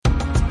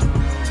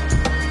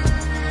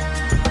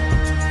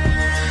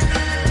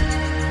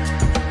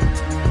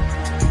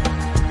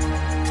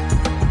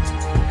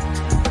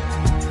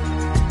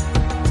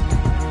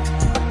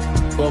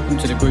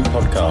Welcome to the Group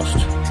Podcast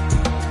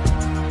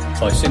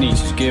by Sin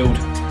Eaters Guild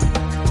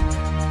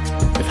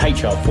with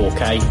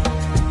HR4K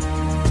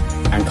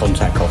and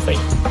Contact Coffee.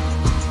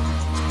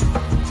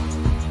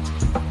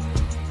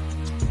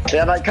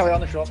 Yeah, mate, carry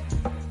on if you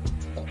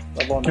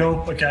want.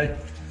 Cool, okay.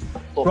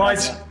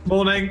 Right,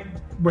 morning.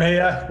 We're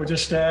here. We're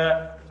just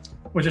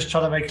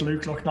trying to make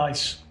Luke look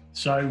nice.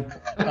 So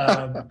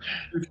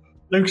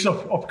Luke's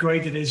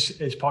upgraded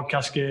his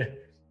podcast gear,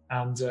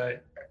 and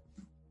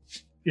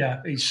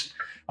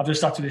I've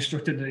just had to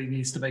instruct him that he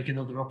needs to make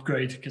another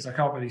upgrade because I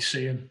can't really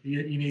see him.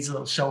 He needs a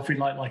little selfie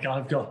light like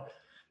I've got.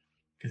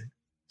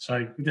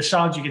 So the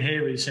sound you can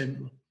hear is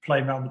him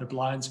playing around with the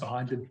blinds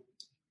behind him.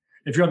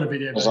 If you're on the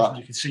video version,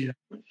 you can see that.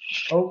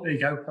 Oh, there you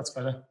go. That's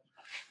better.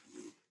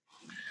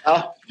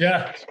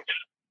 Yeah.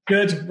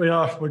 Good.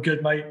 We're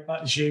good, mate.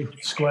 That is you,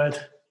 squared.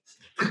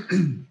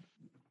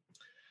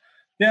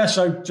 Yeah,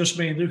 so just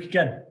me and Luke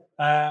again.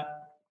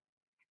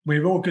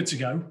 We're all good to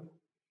go.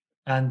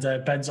 And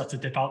Ben's had to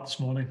dip out this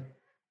morning.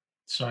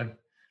 So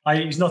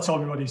he's not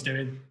told me what he's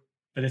doing,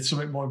 but it's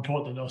something more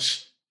important than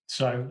us.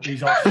 So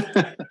he's off.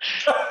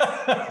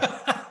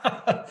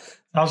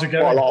 How's it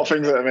going? Quite a lot of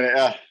things at the minute,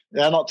 yeah.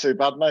 Yeah, not too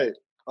bad, mate.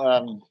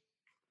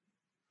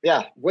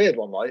 Yeah, weird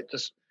one, right?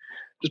 Just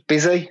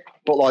busy,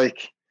 but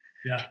like,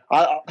 yeah.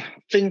 I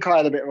think I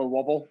had a bit of a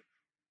wobble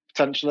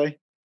potentially.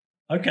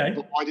 Okay.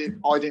 But I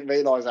didn't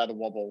realise I had a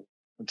wobble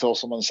until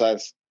someone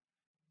says,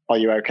 "Are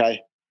you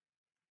okay?"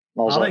 And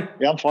I was like,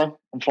 "Yeah, I'm fine.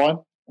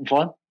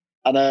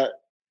 And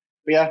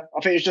yeah, I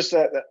think it's just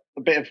a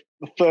bit of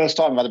the first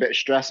time I've had a bit of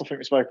stress. I think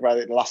we spoke about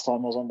it the last time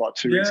I was on, like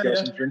 2 weeks ago or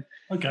something.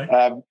 Okay.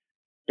 But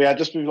yeah,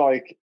 just with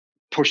like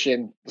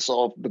pushing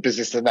the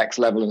business to the next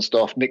level and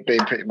stuff. Nick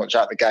being pretty much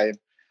out of the game.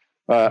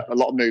 A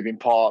lot of moving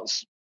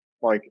parts,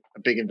 like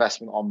a big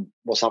investment on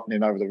what's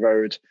happening over the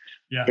road,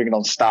 bringing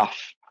on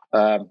staff,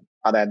 and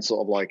then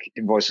sort of like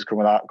invoices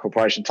coming out,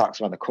 corporation tax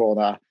around the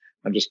corner,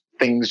 and just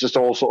things just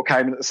all sort of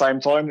came in at the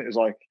same time. It was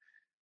like,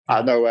 I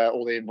don't know where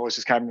all the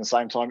invoices came in at the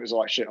same time. It was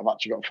like, shit, I've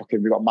actually got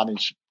we got to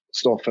manage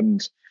stuff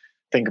and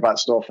think about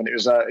stuff. And it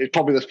was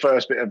probably the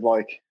first bit of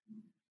like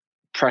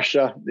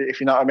pressure, if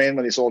you know what I mean,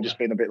 when it's all just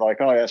been a bit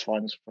like, oh yeah, it's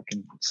fine, it's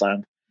fucking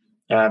sound.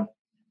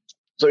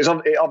 So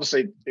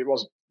obviously it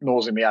was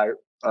nosing me out.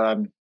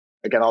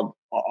 Again,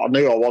 I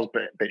knew I was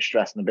a bit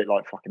stressed and a bit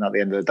like fucking at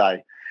the end of the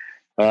day.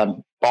 But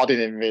I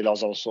didn't even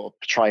realise I was sort of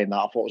portraying that.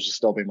 I thought I was just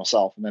still being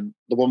myself. And then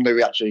the woman who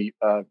we actually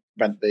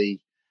rent the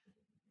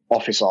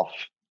office off,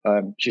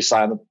 she's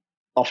saying that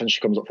often she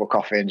comes up for a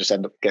coffee and just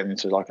end up getting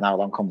into like an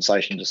hour-long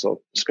conversation, just sort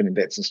of spinning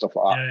bits and stuff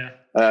like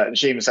that. And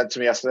she even said to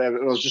me yesterday,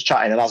 I was just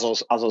chatting, and as I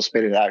was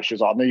spinning it out, she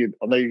was like, I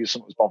knew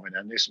something was bothering you.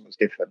 I knew something was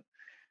different.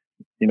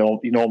 You know,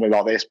 you're normally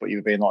like this, but you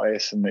were being like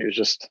this. And it was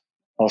just,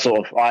 I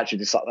actually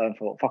just sat there and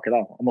thought, fuck it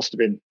hell, I must have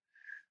been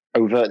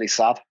overtly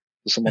sad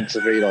for someone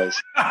to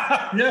realise.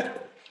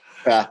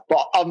 Yeah,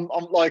 but I'm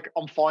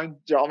fine. Do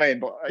you know what I mean?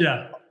 But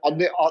yeah,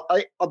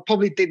 I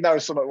probably did know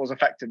something was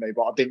affecting me,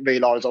 but I didn't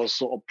realise I was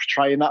sort of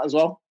portraying that as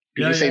well.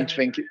 You seem to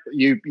think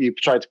you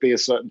portrayed to be a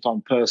certain type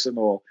of person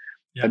or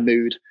a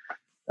mood.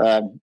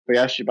 But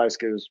yeah, she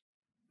basically was,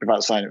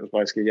 without saying it, was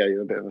basically, yeah,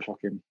 you're a bit of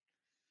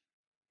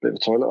a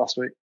toilet last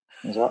week.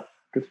 Was that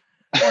good?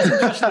 Well, it's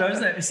interesting, though,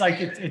 isn't it? It's like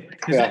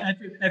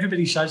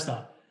everybody says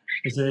that.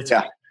 Is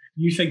that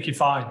you think you're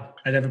fine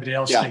and everybody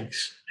else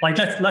thinks. Like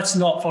let's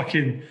not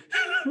fucking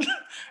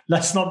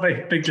let's not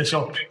big this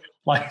up.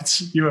 Like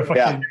you were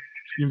fucking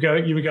you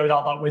were going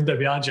out that window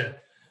behind you.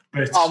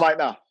 But oh mate,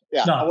 no.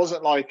 Yeah. No. I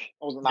wasn't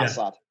that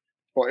sad.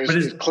 But it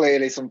was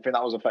clearly something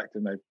that was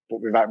affecting me, but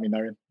without me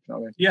knowing. You know what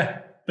I mean? Yeah.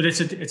 But it's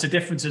a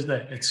difference, isn't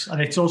it?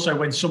 It's also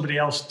when somebody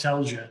else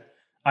tells you,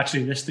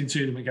 actually listening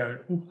to them and going,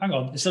 oh, hang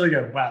on, instead of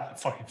going, wow,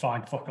 fucking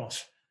fine, fuck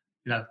off.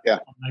 You know, I'm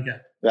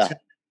mega. Yeah.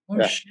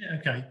 Shit,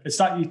 okay. It's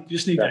that you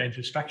just need that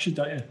introspection,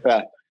 don't you?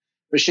 Yeah.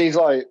 But she's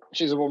a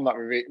woman that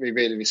we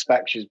really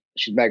respect.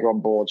 She's mega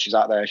on board. She's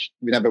out there.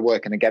 We're never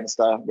working against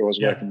her. We're always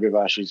working with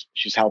her.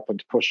 She's helping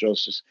to push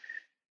us.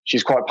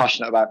 She's quite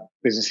passionate about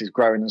businesses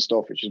growing and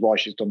stuff, which is why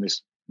she's done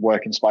this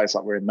working space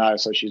that we're in now.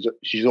 So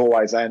she's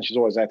always there, and she's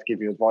always there to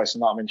give you advice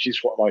and that. I mean, she's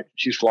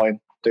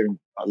flying, doing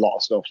a lot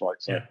of stuff like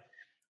so. Yeah.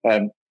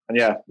 And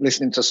yeah,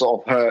 listening to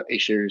sort of her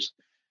issues,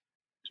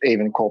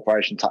 even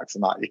corporation tax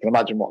and that, you can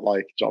imagine what,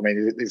 like, do you know what I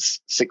mean? It's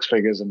six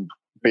figures and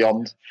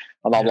beyond,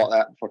 and I'm like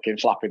that fucking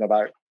flapping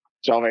about.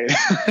 Do you know what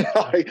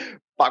I mean? Like,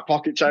 back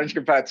pocket change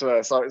compared to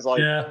her. So it's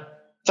like,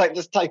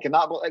 just taking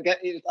that. But again,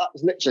 that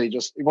was literally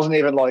just, it wasn't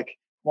even like,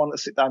 want to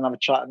sit down and have a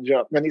chat. And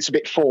when it's a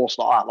bit forced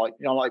like that, like,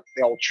 you know, like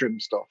the old trim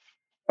stuff,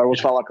 I always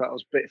felt like that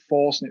was a bit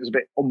forced and it was a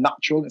bit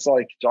unnatural. It's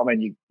like, do you know what I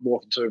mean? You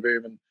walk into a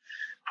room and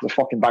the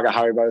fucking bag of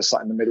Haribos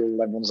sat in the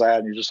middle, everyone's there,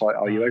 and you're just like,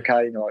 are you okay?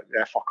 And you're like,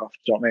 yeah, fuck off.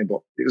 Do you know what I mean?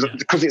 But it was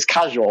because it's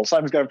casual,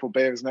 same as going for a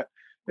beer, isn't it?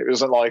 It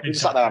wasn't like, we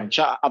just sat there having a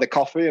chat, had a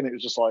coffee, and it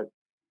was just like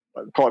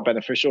quite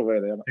beneficial,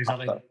 really.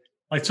 Exactly.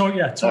 Like, talking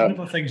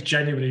about things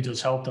genuinely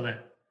does help, doesn't it?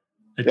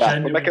 It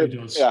genuinely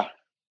does. Yeah.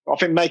 I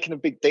think making a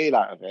big deal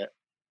out of it,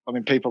 I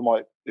mean,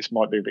 this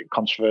might be a bit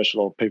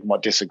controversial or people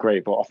might disagree,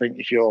 but I think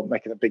if you're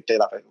making a big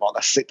deal out of it, like,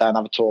 let's sit down and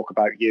have a talk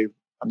about you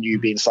and you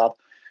being sad.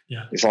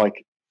 Yeah. It's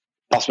like,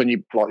 that's when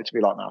you like to be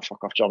like, nah,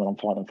 fuck off, John, I'm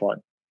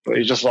fine. But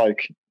it's just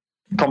like,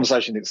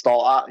 conversation didn't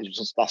start at, it was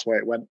just, that's where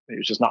it went. It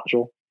was just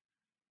natural.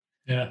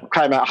 Yeah. I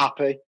came out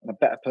happy and a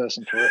better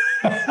person for it.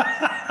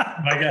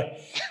 Mega.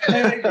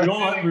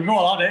 We've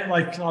all had it.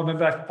 Like, I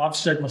remember I've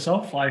said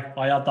myself, like,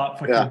 I had that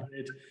fucking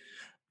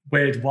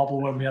weird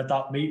wobble when we had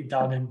that meeting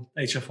down in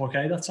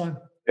HL4K that time.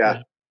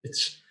 Yeah.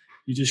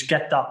 You just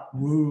get that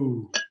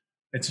woo.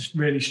 It's a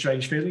really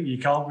strange feeling. You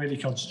can't really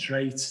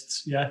concentrate.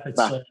 It's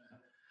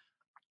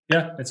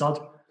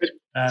odd.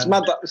 It's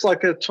mad that it's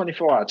like a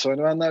 24-hour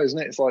turnaround though, isn't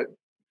it? It's like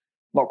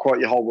not quite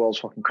your whole world's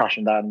fucking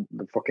crashing down,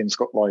 the fucking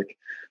like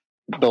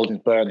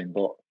buildings burning,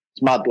 but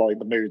it's mad like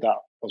the mood that I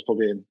was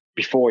probably in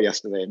before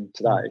yesterday and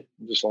today.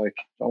 I'm just like,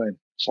 I mean,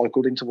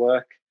 cycled into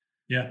work.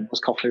 Yeah. It was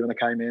coffee when I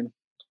came in,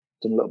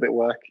 done a little bit of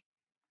work.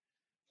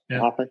 Yeah.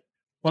 I'm happy.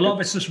 Well, a lot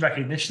of it's just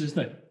recognition, isn't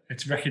it?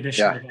 It's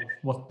recognition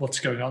of what's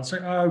going on. It's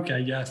like, oh, okay,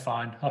 yeah,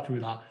 fine, happy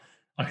with that.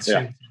 I can see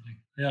something.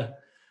 Yeah.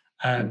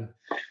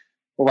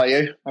 What about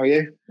you? How are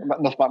you?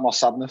 Enough about my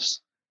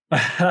sadness.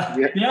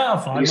 Yeah, I'm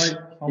fine, mate.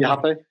 You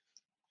happy?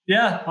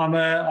 Yeah,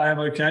 I am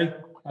okay.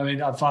 I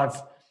mean, I'll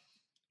tell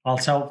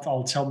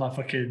my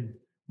fucking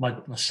my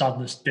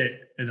sadness dit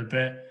in a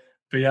bit,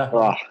 but yeah,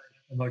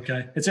 I'm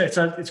okay.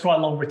 It's quite a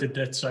long-winded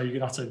dit, so you're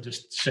gonna have to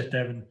just sit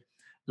there and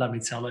let me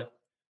tell it.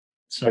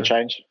 So no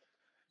change.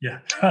 Yeah.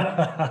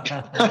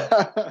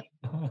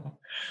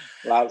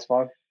 That's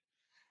fine.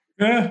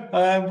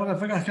 Yeah. What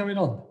have I got going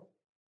on?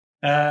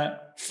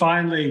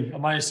 Finally, I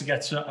managed to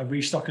get a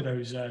restock of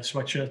those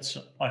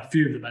sweatshirts. A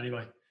few of them,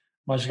 anyway.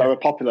 They were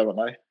popular, weren't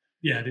they?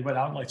 Yeah, they went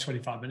out in like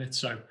 25 minutes.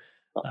 So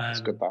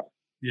that's good. That.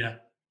 Yeah.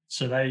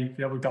 So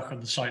they'll be back on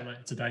the site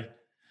later today,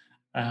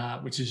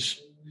 which is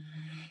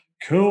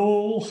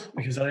cool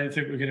because I didn't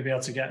think we were going to be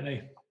able to get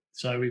any.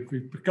 So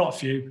we've got a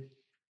few.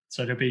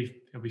 So it'll be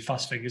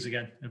fast fingers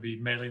again. It'll be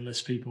mailing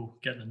list people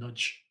getting a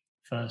nudge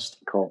first.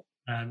 Cool.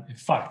 In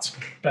fact,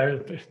 bear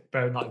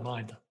that in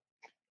mind.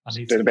 I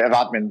need doing a bit of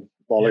admin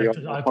while you're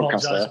I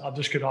apologise. I'm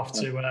just going to have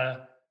to. Do you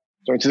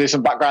want to do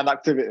some background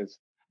activities?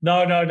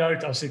 No. I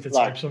just need to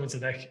type something to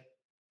Nick.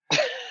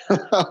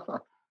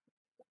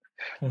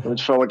 Want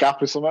to fill a gap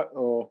with something?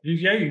 Or? You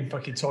can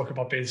fucking talk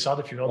about being sad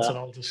if you want, and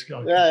I'll just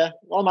go. Yeah.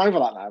 Well, I'm over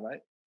that now,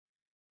 mate.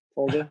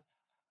 Told you.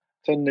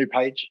 Turn a new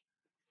page.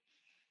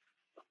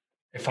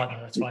 In fact,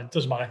 no, that's fine.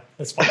 Doesn't matter.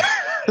 That's fine.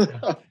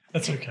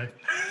 That's okay.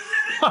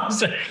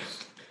 So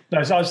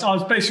I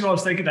was basically what I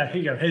was thinking there.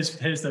 Here you go.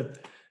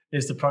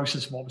 Here's the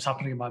process of what was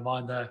happening in my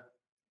mind there.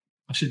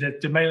 Actually,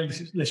 the mailing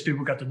list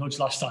people got the nudge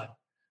last time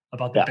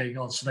about them being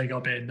on, so they got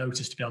a bit of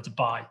notice to be able to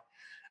buy.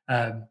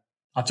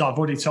 I've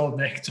already told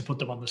Nick to put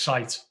them on the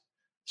site,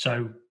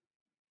 so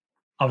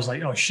I was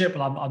like, oh shit!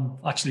 Well, I'm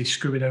actually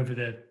screwing over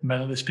the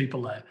mailing list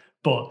people there,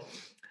 but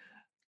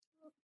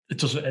it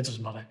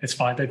doesn't matter. It's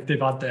fine. They've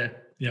had their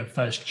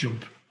first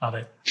jump at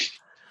it.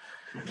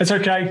 It's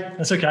okay.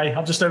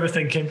 I'm just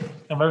overthinking.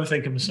 I'm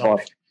overthinking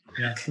myself. Right.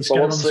 Yeah.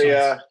 So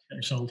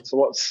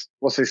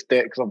what's this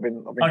date? Because I've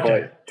been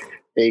quite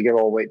eager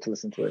all week to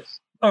listen to this.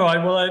 All right.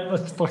 Well,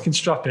 let's fucking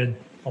strap in.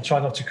 I'll try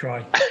not to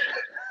cry.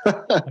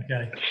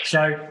 Okay.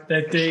 So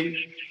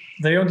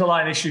the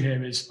underlying issue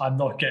here is I'm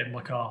not getting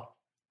my car.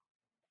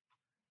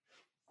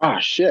 Oh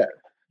shit.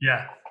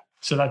 Yeah.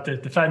 So that the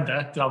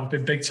Defender that I've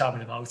been big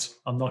timing about,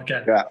 I'm not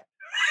getting. Yeah.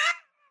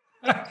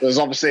 There's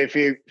obviously a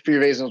few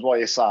reasons why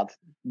you're sad.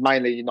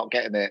 Mainly, you're not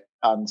getting it,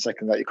 and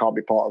second, that you can't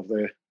be part of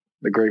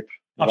the group.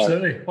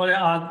 Absolutely. Well,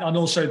 and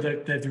also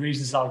the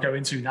reasons that I'll go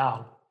into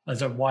now as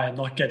to why I'm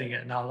not getting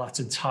it now. That's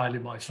entirely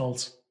my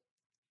fault.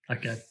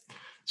 Okay.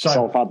 So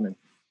self-admin.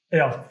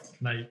 Yeah,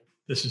 mate,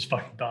 this is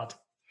fucking bad.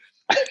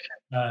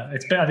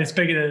 It's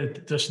bigger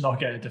than just not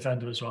getting a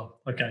Defender as well.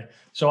 Okay.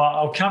 So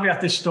I'll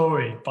caveat this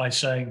story by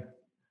saying,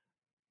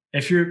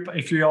 if you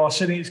are a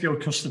City Eaters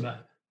Guild customer,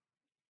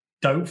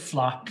 don't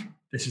flap.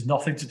 This is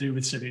nothing to do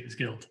with City Eaters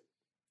Guild.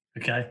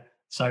 Okay,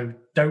 so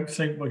don't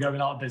think we're going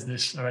out of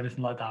business or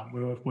anything like that.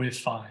 We're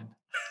fine.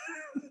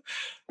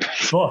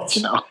 But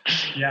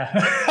yeah.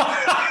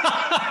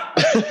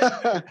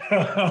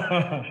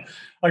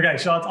 Okay,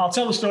 so I'll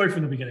tell the story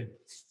from the beginning.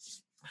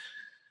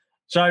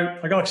 So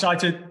I got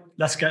excited.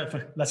 Let's get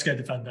a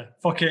Defender.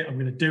 Fuck it, I'm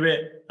going to do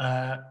it.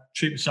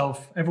 Treat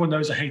myself. Everyone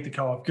knows I hate the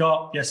car I've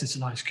got. Yes, it's a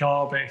nice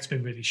car, but it's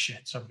been really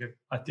shit. So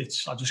I've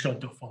just got a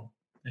duff on.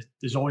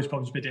 There's always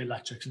problems with the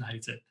electrics, and I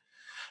hate it.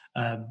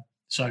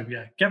 So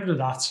yeah, get rid of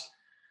that.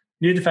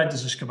 New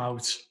Defenders has come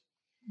out.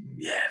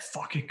 Yeah,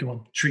 fuck it, go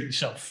on, treat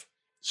yourself.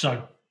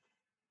 So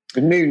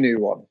the new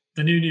one.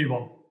 The new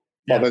one.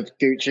 Yeah. Like the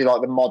Gucci,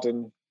 like the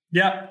modern.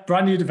 Yeah,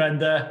 brand new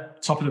Defender,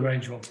 top of the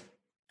range one.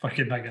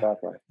 Fucking mega.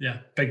 Perfect. Yeah,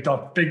 big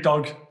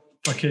dog,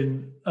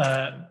 fucking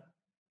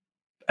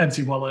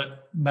empty wallet,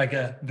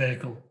 mega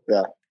vehicle.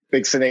 Yeah,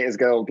 big City Eaters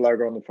Guild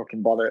logo on the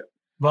fucking bonnet.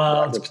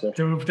 Well, that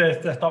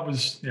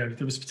was,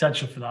 there was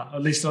potential for that.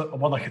 At least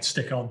one I could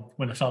stick on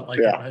when I felt like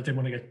it. I didn't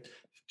want to get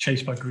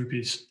chased by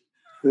groupies.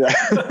 Yeah.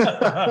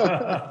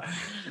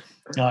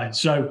 Right,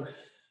 so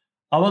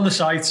I'm on the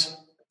site.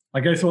 I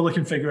go through all the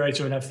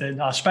configurator and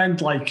everything. I spend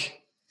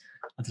like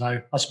I don't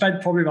know. I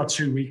spent probably about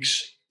 2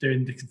 weeks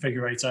doing the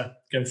configurator,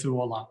 going through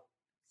all that.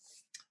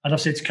 And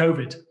obviously it's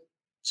COVID.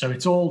 So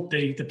it's all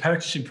the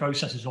purchasing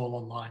process is all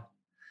online.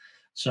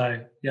 So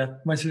yeah,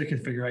 went through the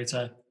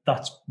configurator.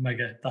 That's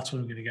mega. That's what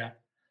I'm going to get.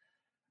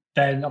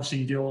 Then obviously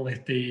you do all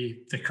the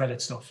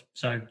credit stuff.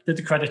 So did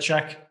the credit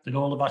check, did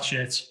all of that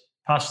shit,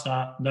 passed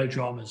that, no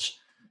dramas.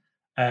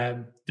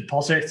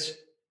 Deposit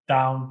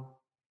down,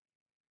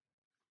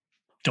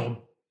 done,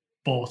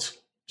 bought,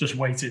 just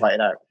waiting,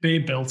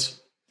 being built.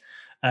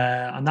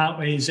 And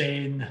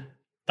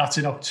that's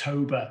in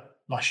October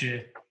last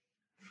year.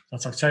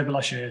 That's October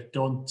last year,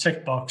 done,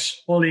 tick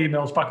box, all the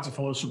emails back and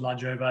forth from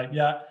Land Rover.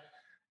 Yeah,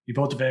 you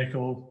bought the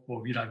vehicle,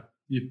 or you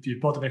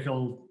bought the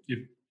vehicle,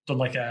 you've done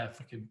like a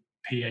fucking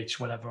PH,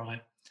 whatever on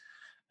it.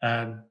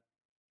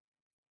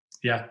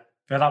 Yeah,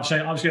 but I was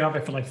going to have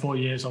it for like 4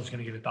 years. I was going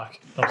to give it back.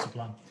 That was the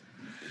plan.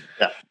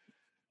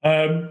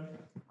 Yeah.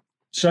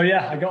 So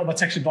yeah, I got all my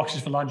ticking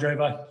boxes for Land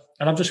Rover,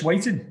 and I'm just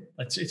waiting.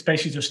 It's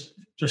basically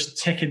just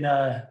ticking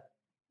the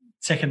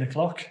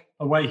clock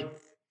away.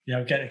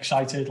 Getting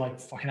excited,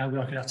 like fucking hell, we're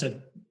not going to have to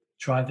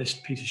drive this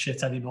piece of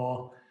shit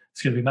anymore.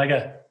 It's going to be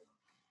mega.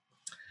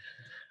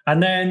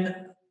 And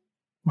then,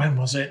 when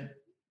was it?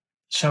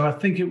 So I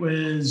think I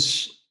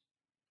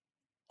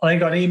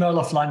got an email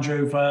off Land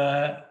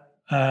Rover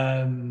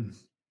in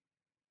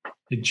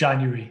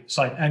January. It's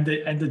like end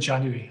of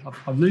January.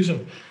 I'm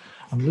losing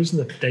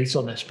the dates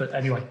on this, but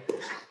anyway.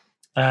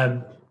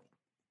 End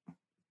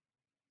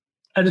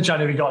of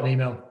January, got an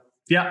email.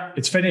 Yeah,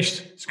 it's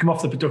finished. It's come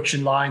off the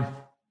production line.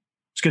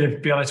 It's going to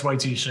be on its way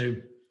to you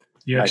soon.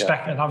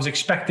 And I was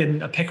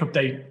expecting a pickup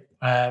date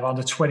around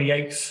the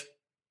 28th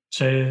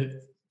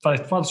by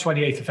the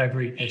 28th of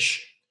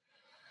February-ish.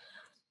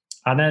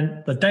 And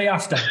then the day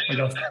after,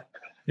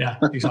 yeah,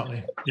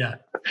 exactly. Yeah.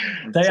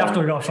 Day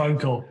after, I got a phone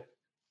call.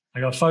 I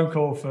got a phone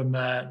call from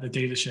the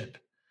dealership. And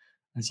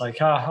it's like,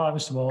 hi,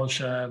 Mr.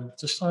 Walsh. I've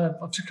just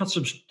got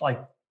some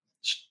like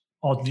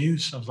odd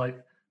news. I was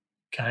like,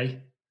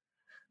 okay.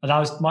 And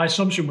my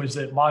assumption was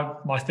that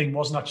my thing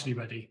wasn't actually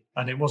ready,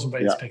 and it wasn't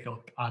ready to pick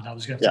up, and I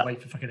was going to have to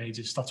wait for fucking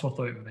ages. That's what I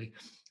thought it would be.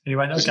 And he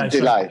went, okay.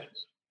 Delay.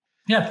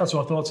 Yeah, that's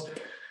what I thought.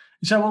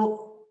 He said,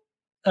 well,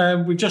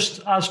 we just,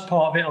 as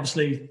part of it,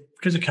 obviously,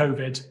 because of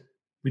COVID,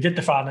 we did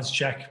the finance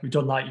check. We've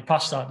done that. You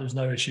passed that. There's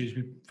no issues.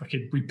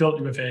 We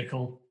built you a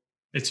vehicle.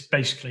 It's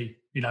basically,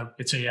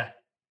 it's here.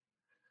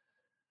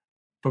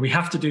 But we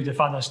have to do the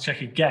finance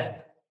check again.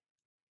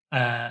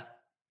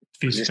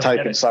 It's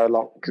taken so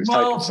long.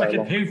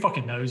 Who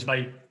fucking knows,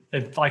 mate?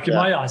 In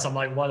my eyes, I'm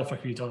like, why the fuck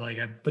have you done that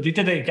again? But he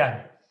did it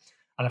again,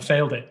 and I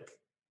failed it.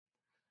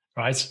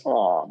 Right?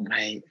 Oh,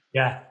 mate.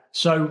 Yeah.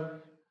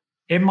 So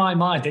in my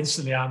mind,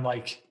 instantly, I'm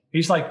like,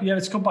 he's like, yeah,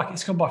 it's come back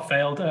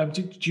failed.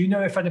 Do you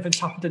know if anything's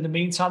happened in the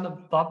meantime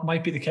that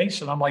might be the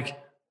case? And I'm like,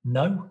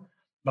 no.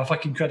 My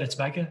fucking credit's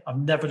mega. I've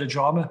never had a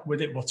drama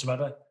with it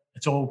whatsoever.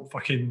 It's all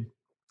fucking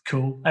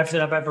cool.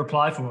 Everything I've ever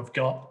applied for, I've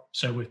got.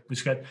 So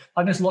it's good.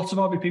 And there's lots of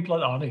other people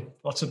like that, aren't there?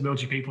 Lots of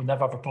military people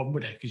never have a problem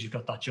with it because you've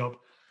got that job.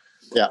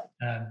 Yeah.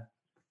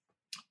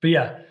 But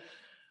yeah,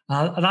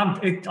 and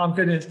I'm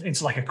going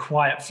into like a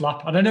quiet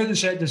flap. And I know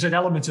there's an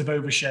element of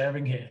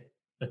oversharing here,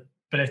 but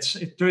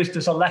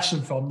there's a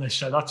lesson from this.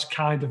 So that's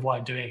kind of why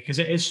I'm doing it, because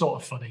it is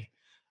sort of funny.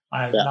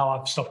 Now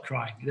I've stopped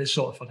crying. It is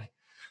sort of funny.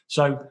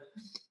 So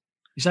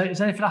he said,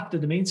 is anything happened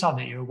in the meantime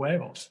that you're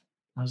aware of?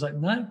 I was like,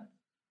 no.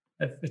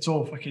 It's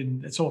all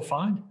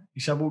fine. He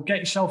said, well, get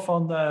yourself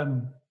on,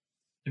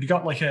 have you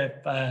got like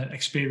a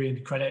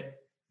Experian credit,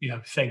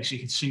 thing so you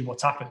can see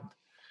what's happened?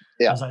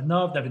 Yeah. I was like,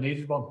 no, I've never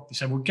needed one. He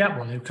said, well, get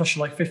one. It'll cost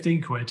you like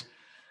 15 quid.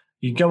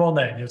 You can go on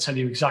there and he'll tell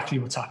you exactly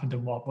what's happened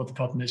and what the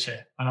problem is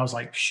here. And I was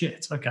like,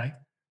 shit, okay.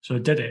 So I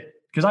did it.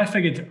 Because I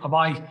figured, have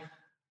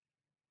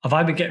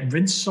I been getting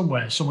rinsed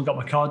somewhere? Someone got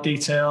my card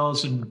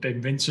details and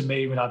been rinsing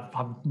me when I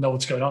know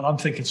what's going on. I'm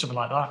thinking something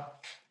like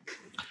that.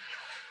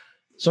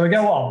 So I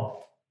go on.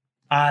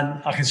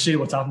 And I can see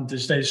what's happened.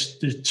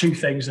 There's two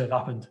things that have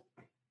happened.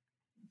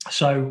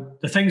 So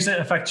the things that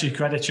affect your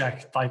credit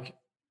check, like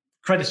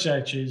credit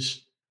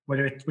searches,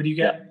 whether you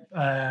get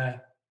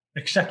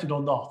accepted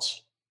or not,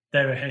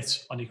 they're a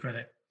hit on your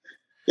credit.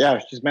 Yeah,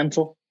 it's just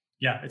mental.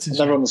 Yeah, it's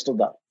insane. I've never understood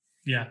that.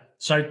 Yeah.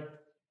 So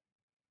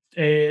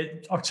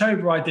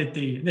October I did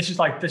this is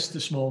the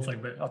small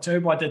thing, but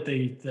October I did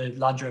the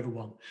Land Rover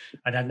one.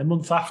 And then the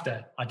month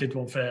after I did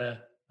one for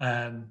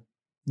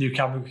new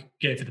camera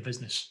gear for the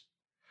business.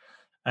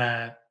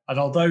 And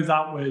although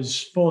that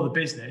was for the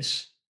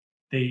business,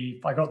 I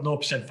got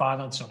 0%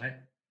 finance on it,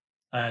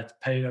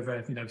 paying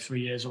over 3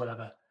 years or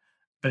whatever.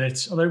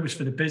 But although it was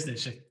for the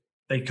business,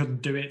 they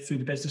couldn't do it through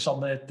the business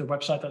on the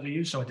website that they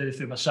use. So I did it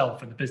through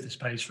myself, and the business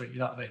pays for it. You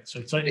know what I mean? So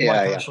it's only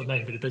my personal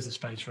name, but the business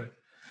pays for it.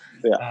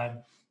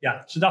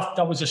 Yeah. So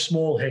that was a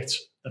small hit.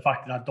 The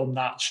fact that I'd done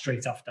that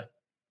straight after.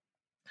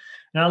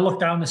 And I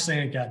looked down this thing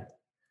again,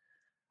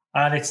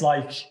 and it's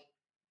like.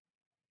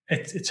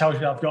 It tells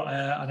me I've got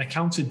an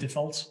accounting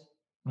default.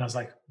 And I was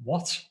like,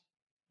 what?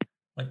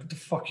 Like, what the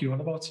fuck are you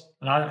on about?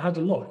 And I had a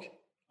look.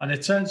 And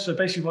it turns, so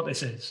basically what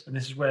this is, and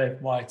this is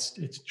why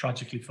it's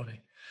tragically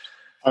funny.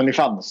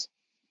 OnlyFans?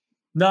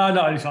 No,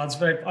 not OnlyFans.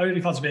 But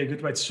OnlyFans would be a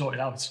good way to sort it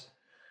out.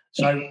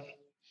 So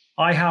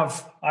I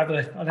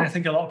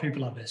think a lot of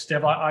people have this.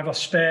 I have a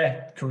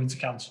spare current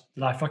account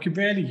that I fucking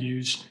rarely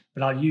use,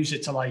 but I use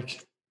it to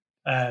like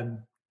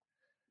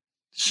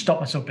stop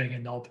myself being a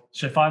knob.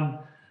 So if I'm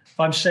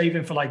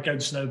saving for like going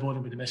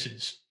snowboarding with the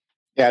missus.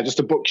 Yeah, just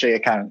a Bookshare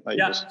account.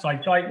 It's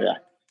like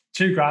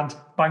 $2,000,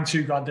 bang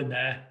 $2,000 in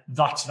there.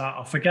 That's that.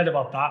 I'll forget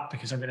about that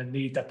because I'm going to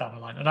need that down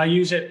the line. And I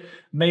use it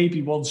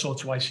maybe once or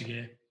twice a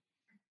year.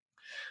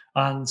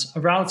 And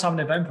around the time of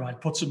November, I'd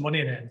put some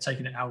money in it and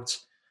taken it out.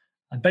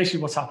 And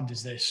basically what's happened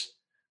is this.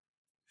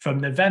 From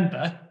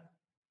November,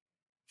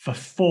 for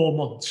 4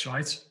 months,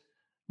 right?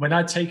 When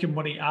I'd taken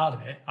money out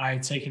of it, I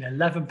had taken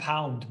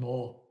 £11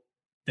 more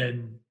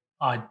than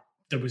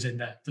was in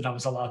there that I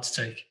was allowed to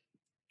take.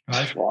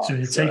 Right? Wow, so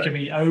it's taken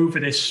me over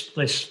this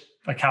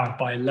account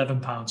by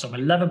 £11. So I'm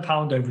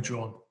 £11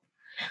 overdrawn.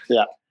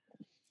 Yeah.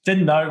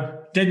 Didn't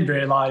know, didn't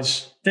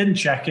realise, didn't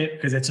check it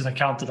because it's an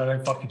account that I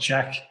don't fucking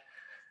check.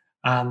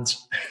 And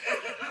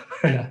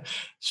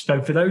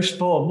so for those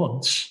 4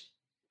 months,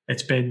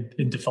 it's been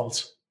in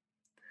default.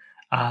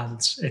 And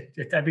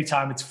every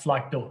time it's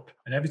flagged up,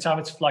 and every time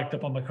it's flagged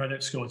up on my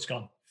credit score, it's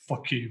gone,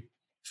 fuck you,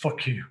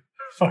 fuck you,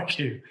 fuck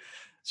you.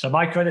 So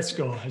my credit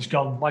score has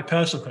gone, my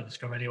personal credit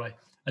score anyway,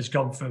 has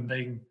gone from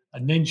being a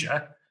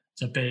ninja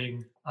to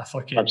being a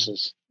fucking,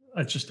 just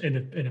in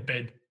a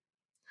bin.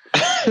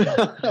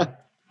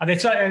 And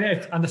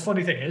the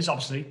funny thing is,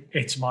 obviously,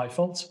 it's my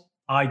fault.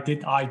 I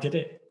did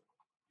it.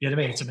 You know what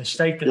I mean? It's a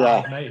mistake that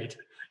I've made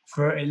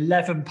for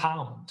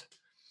 £11.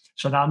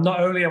 So now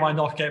not only am I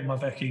not getting my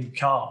fucking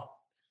car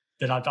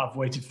that I've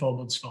waited 4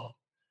 months for,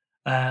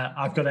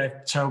 I've got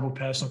a terrible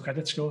personal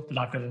credit score that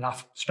I've got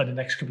to spend the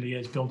next couple of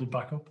years building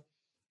back up.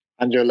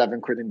 And you're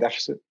 £11 in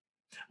deficit.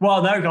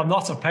 Well, no, I'm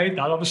not. I paid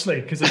that,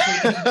 obviously, because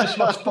that's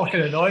what's fucking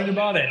annoying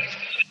about it.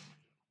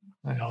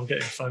 I'll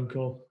get a phone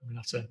call. I'm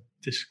going to have to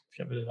just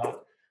get rid of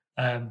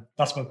that.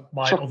 That's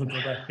my other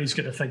brother. He's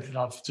going to think that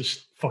I've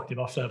just fucked him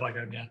off there by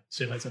going, yeah,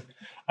 see you later.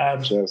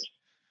 Cheers.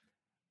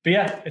 But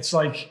yeah, it's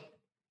like,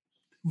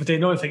 but the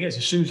annoying thing is,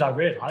 as soon as I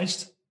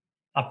realised,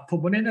 I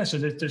put money in there. So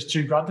there's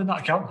 £2,000 in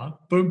that account now.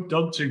 Boom,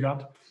 done,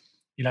 £2,000.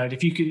 You know, and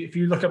if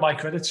you look at my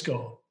credit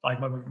score, like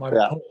my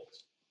report,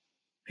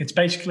 it's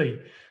basically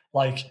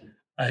like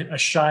a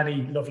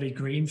shiny, lovely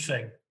green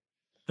thing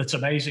that's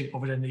amazing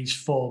other than these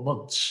 4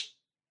 months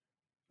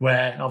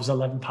where I was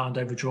 £11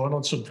 overdrawn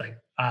on something.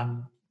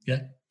 And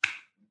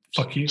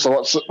fuck you. So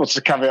what's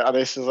the caveat of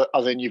this?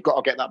 As in, you've got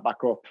to get that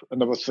back up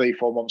another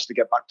 3-4 months to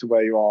get back to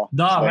where you are.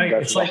 No, mate,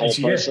 it's like it's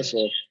years.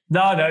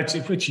 No,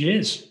 it's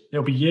years.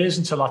 It'll be years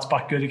until that's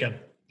back good again.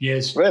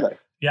 Years. Really?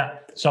 Yeah.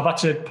 So I've had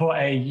to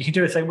you can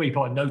do a thing where you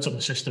put a note on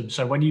the system.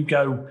 So when you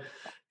go,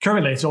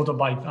 currently it's all done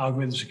by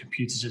algorithms and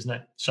computers, isn't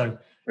it? So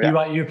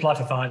you apply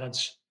for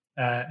finance,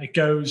 it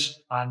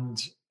goes and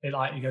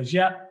it goes,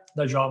 yeah,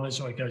 no dramas,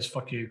 or it goes,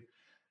 fuck you.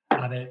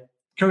 And it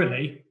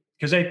currently,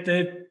 because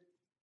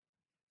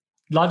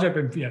Land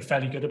Rover have been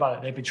fairly good about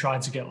it. They've been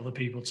trying to get other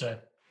people to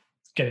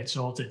get it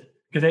sorted.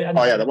 They've got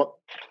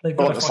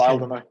the sale,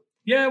 don't they?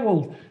 Yeah,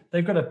 well,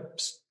 they've got a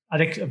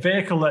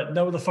vehicle that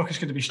no other fucker's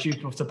going to be stupid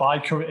enough to buy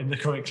in the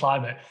current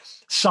climate,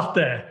 sat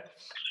there.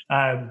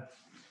 And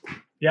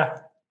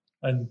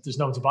there's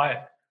no one to buy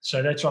it.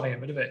 So they're trying to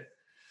get rid of it.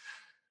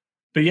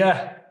 But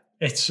yeah,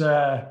 it's...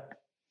 so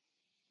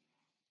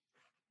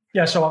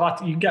you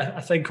can get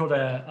a thing called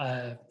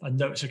a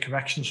notice of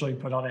correction, so you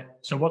put on it.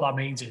 So what that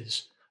means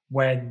is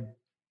when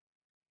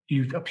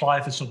you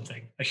apply for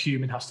something, a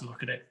human has to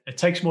look at it. It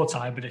takes more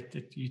time, but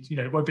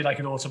it won't be like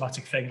an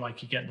automatic thing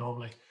like you get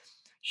normally.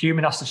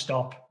 Human has to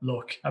stop,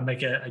 look, and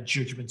make a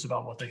judgment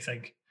about what they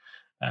think.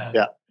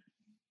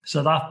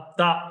 So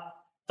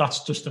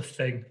that's just a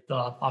thing that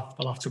I'll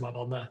have to have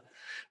on there.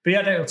 But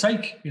yeah, it'll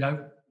take,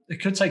 it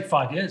could take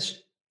 5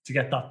 years to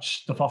get that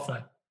stuff off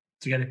there,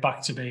 to get it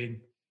back to being,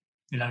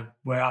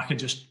 where I can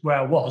just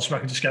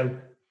go,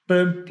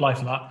 boom, apply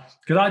for that.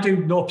 Because I do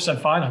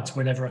 0% finance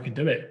whenever I can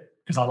do it.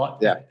 Because I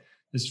like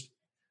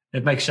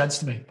it makes sense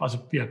to me as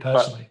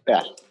personally.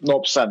 But,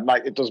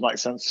 0%. It does make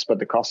sense to spread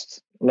the costs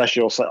unless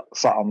you're sat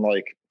on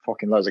like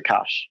fucking loads of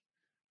cash.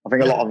 I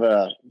think a lot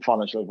of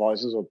financial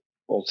advisors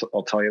will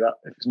tell you that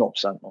if it's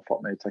 0%, I'll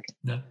fuck me take it.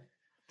 Yeah.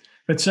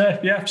 But so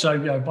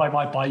buy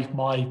my bike,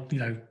 my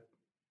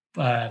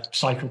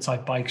cycle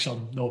type bikes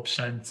on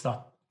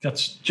 0%.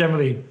 That's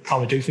generally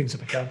how I do things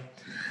if I can.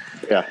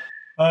 Yeah.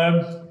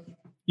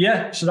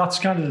 So that's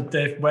kind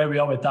of where we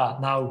are with that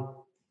now.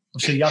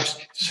 So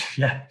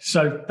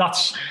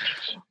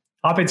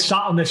I've been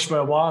sat on this for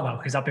a while now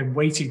because I've been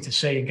waiting to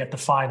see and get the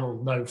final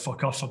no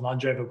fuck off from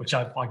Land Rover, which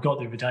I got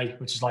the other day,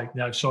 which is like,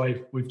 no,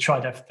 sorry, we've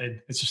tried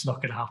everything. It's just not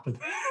going to happen.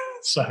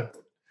 So,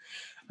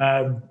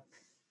 and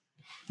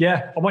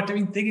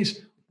the thing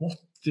is, what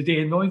the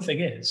annoying thing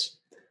is,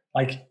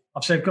 like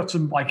I've said, I've got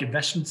some like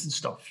investments and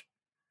stuff.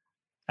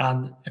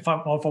 And if I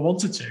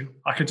wanted to,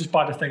 I could just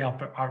buy the thing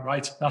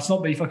outright. That's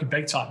not me fucking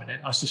big time in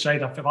it. That's to say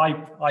that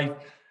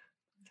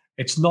if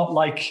it's not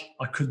like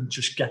I couldn't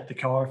just get the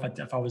car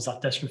if I was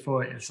that desperate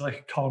for it. It's like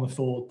I can't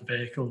afford the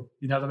vehicle.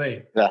 You know what I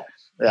mean? Yeah.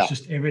 It's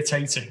just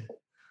irritating.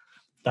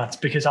 That's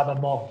because I'm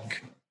a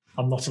monk.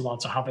 I'm not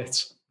allowed to have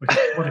it. Which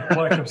is what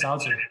it comes down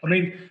to. I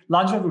mean,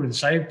 Land Rover were the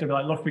same. They were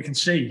like, look, we can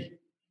see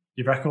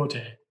your record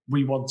here.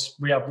 We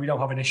don't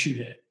have an issue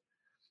here.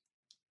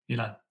 You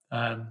know.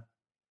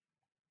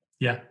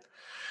 Yeah.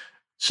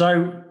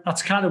 So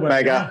that's kind of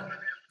where we are.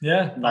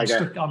 Yeah. I've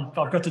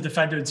got the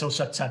Defender until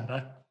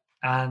September.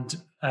 And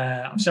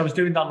so I was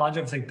doing that Land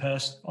Rover thing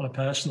on a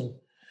personal.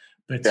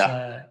 But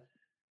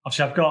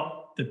obviously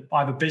I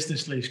have a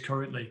business lease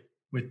currently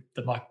with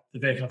the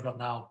vehicle I've got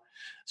now.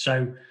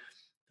 So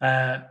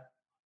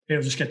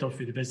it'll just get done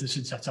through the business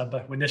in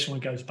September. When this one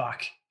goes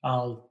back,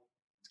 I'll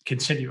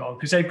continue on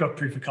because they've got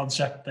proof of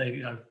concept.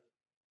 They've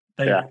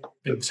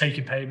been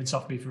taking payments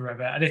off me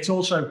forever, and it's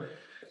also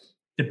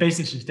the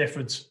business is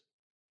different.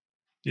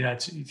 You know,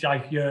 it's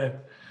like the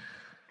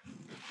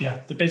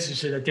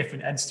business is a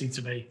different entity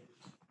to me.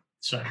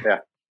 So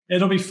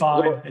it'll be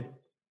fine.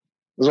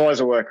 There's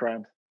always a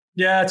workaround.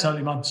 Yeah,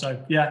 totally, man.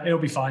 So it'll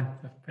be fine.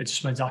 It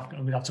just means I'm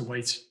going to have to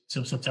wait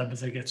till September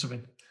to get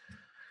something.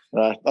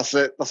 That's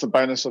it. That's the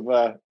bonus of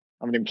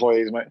having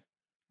employees, mate.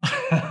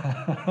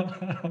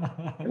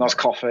 Get nice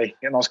coffee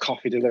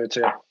delivered to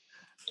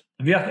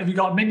you. Have you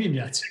got a minion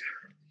yet?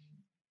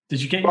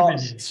 Did you get your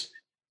minions?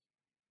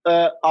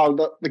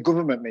 The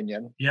government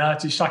minion. Yeah,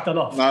 did you sack that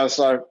off? No,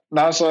 so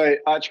I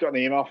actually got an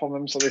email from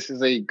them. So this is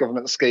the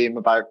government scheme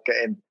about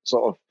getting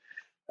sort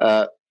of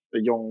a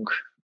young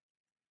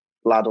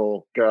lad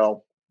or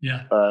girl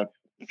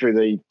through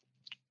the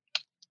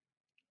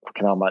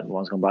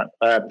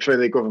through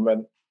the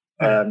government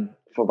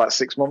for about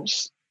 6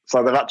 months.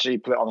 So they've actually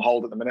put it on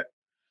hold at the minute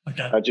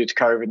due to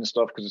COVID and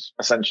stuff, because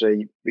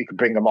essentially we could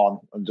bring them on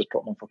and just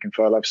put them on fucking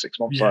furlough for 6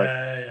 months.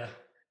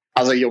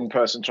 As a young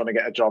person trying to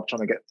get a job, trying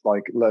to get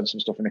learn some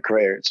stuff in a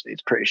career, it's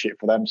pretty shit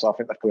for them. So I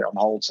think they've put it on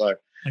hold. So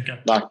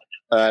no,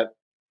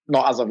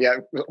 not as of yet.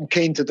 I'm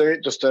keen to do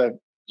it just to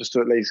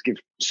at least give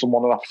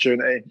someone an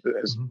opportunity,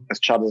 as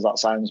Chad as that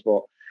sounds.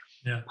 But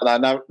and I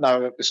know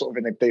we're sort of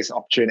in a decent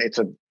opportunity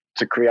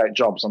to create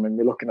jobs. I mean,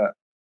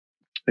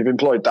 we've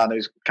employed Dan,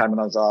 who's came in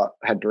as our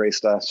head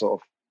barista,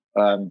 sort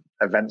of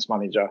events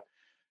manager,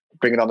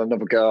 bringing on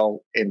another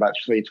girl in about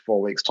 3 to 4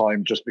 weeks'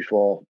 time, just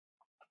before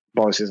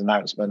Boris's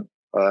announcement.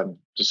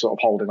 Just sort of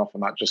holding off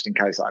on that just in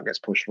case that gets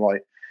pushed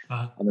right.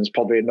 And there's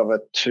probably another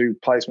 2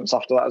 placements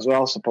after that as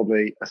well, so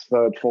probably a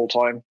third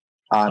full-time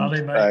and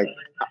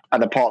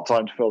a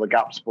part-time to fill the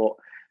gaps. But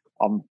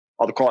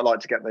I'd quite like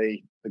to get the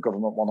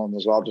government one on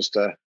as well, just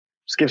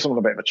give someone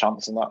a bit of a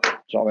chance in that. Do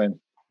you know what I mean?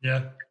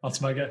 Yeah,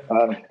 that's mega.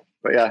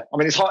 But yeah, I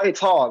mean, it's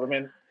hard. I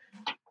mean,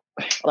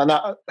 I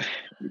know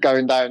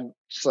going down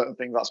certain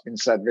things that's been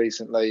said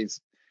recently is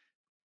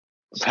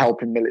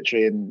helping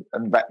military and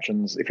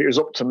veterans. If it was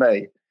up to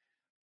me,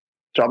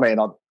 do you know what I mean?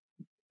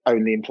 I'd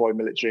only employ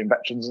military and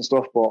veterans and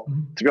stuff. But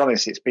to be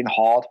honest, it's been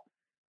hard.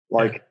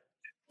 I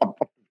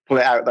put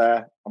it out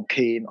there. I'm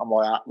keen. I'm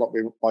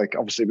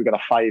obviously we're going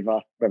to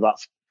favour, whether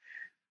that's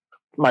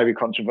maybe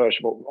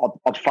controversial, but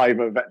I'd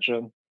favour a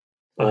veteran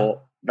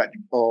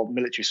or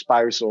military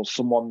spouse or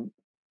someone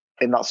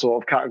in that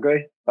sort of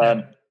category.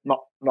 Not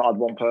had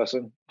one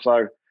person.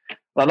 So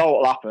I know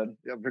what'll happen.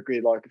 A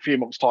few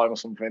months' time or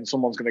something,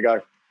 someone's going to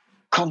go,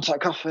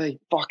 Contact Coffee,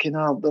 fucking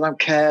hell, they don't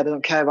care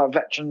about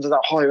veterans, they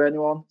don't hire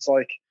anyone. It's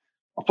like,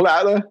 I'll put it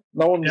out there.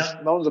 No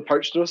one's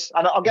approached us.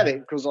 And I'll get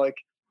it, because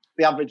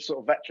the average sort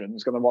of veteran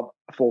is going to want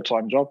a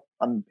full-time job.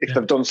 And if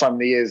they've done so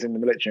many years in the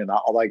military and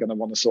that, are they going to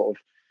want to sort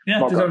of... Yeah,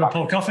 they don't want to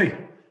pull coffee.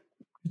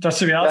 That's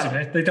the reality,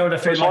 mate. They don't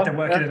feel like they're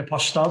working in a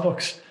posh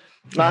Starbucks.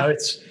 No,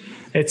 it's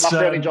that's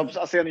the only jobs.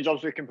 That's the only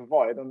jobs we can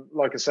provide. And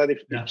like I said,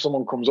 if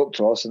someone comes up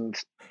to us and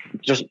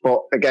just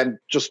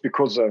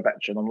because they're a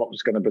veteran, I'm not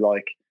just going to be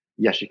like,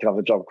 yes, you can have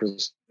a job,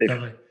 because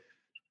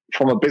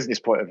from a business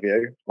point of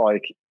view,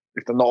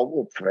 if they're not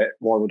up for it,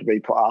 why would we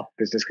put our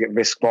business at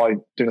risk by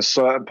doing a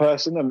certain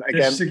person? And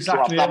again,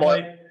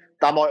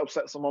 that might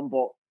upset someone,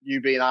 but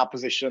you be in our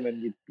position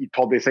and you'd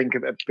probably think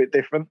of it a bit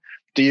different.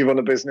 Do you run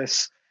a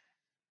business?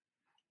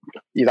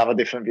 You'd have a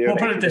different view. Well,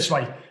 put it this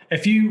way: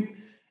 if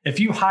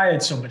you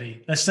hired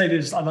somebody, let's say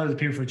there's a load of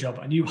people for a job,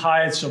 and you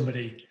hired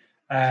somebody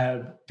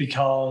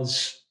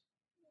because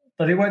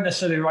they weren't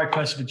necessarily the right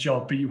person for the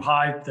job, but you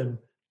hired them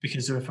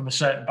because they were from a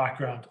certain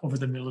background other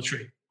than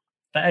military,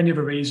 for any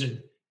other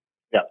reason,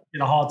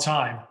 in a hard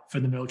time for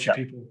the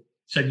military people.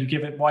 So you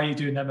give it, why are you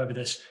doing them over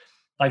this?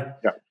 I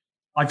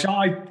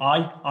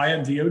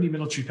am the only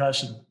military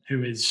person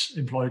who is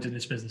employed in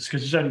this business,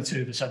 because there's only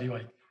 2 of us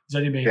anyway. There's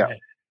only me and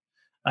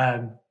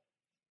him.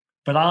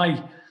 But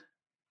I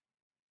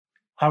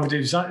would do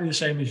exactly the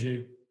same as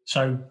you.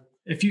 So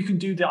if you can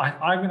do that,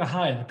 I'm going to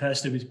hire the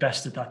person who is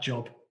best at that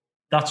job.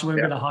 That's who I'm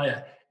going to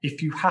hire.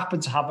 If you happen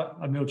to have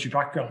a military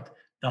background,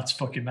 that's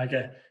fucking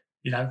mega,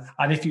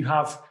 And if you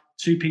have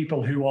 2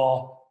 people who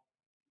are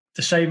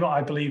the same,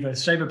 I believe, the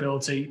same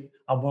ability,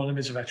 and one of them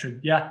is a veteran,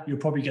 you'll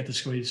probably get the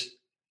squeeze.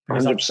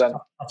 100%.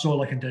 That's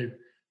all I can do.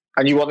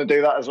 And you want to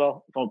do that as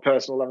well from a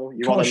personal level.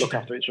 You want to look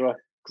after each other,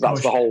 because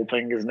that's the whole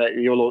thing, isn't it?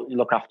 You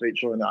look after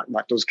each other, and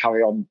that does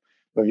carry on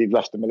whether you've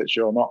left the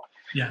military or not.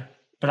 Yeah,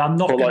 but I'm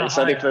not. But like you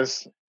said, if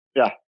there's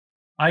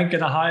I ain't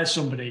gonna hire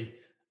somebody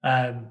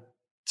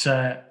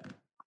to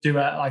do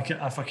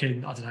a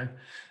fucking, I don't know,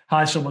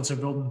 hire someone to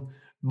run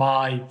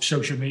my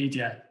social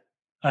media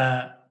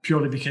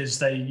purely because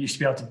they used to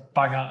be able to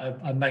bang out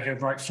a mega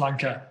right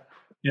flanker.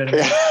 You know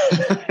what I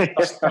mean?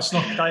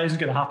 That isn't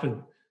going to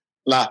happen.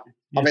 Nah,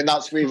 I mean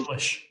that's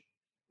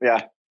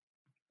yeah,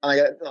 and I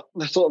get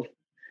the sort of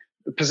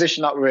the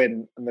position that we're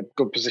in, and the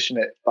good position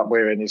that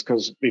we're in is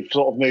because we've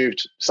sort of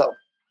moved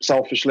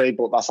selfishly,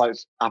 but that's how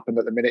it's happened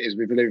at the minute. Is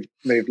we've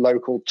moved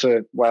local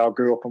to where I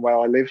grew up and where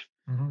I live,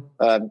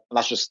 and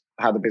that's just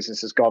how the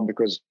business has gone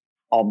because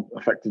I'm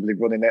effectively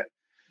running it.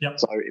 Yep.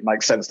 So it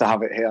makes sense to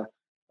have it here.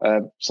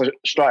 So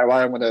straight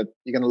away,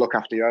 you're gonna look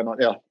after your own,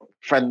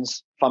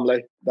 friends,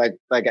 family. They're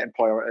getting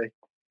priority.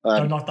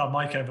 Don't knock that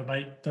mic over,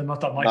 mate. Don't knock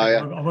that mic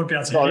over. I won't be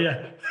able to hear you.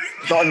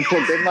 Not even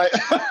plugged in, mate.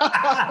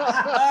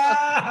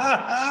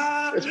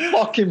 It's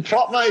fucking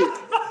prop, mate.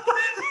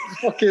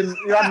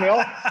 You had me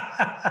off.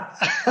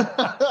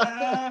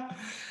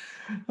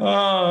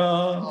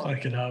 Oh,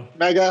 fucking hell.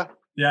 Mega.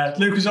 Yeah,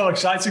 Luke was all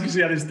excited because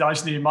he had his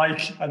nice new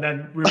mic, and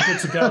then we were good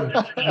to go.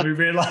 And we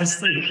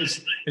realised that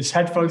his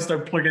headphones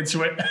don't plug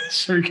into it,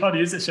 so we can't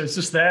use it. So it's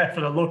just there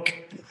for the look.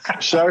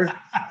 So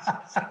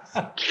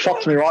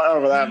fucked me right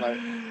over there, mate.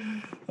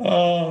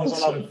 Oh, that's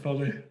so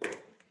funny.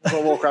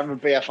 I'll walk around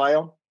with BFA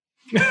on.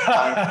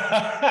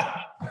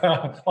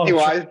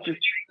 Anyway,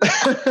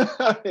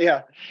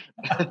 yeah.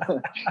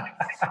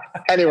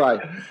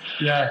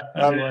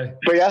 Anyway.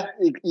 But yeah,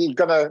 you're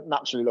gonna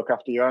naturally look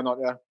after your own,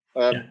 aren't you?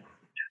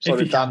 So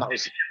we've done that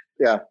was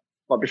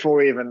like before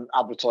we even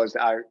advertised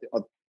it out, I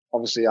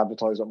obviously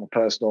advertised on my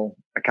personal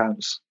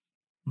accounts.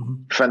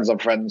 Friends on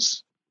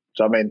friends.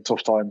 Do you know what I mean?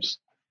 Tough times.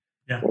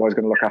 Yeah. Always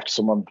going to look after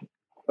someone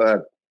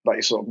that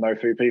you sort of know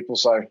through people.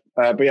 So,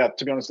 but yeah,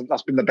 to be honest,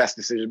 that's been the best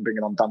decision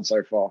bringing on Dan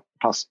so far.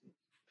 Past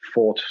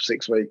 4 to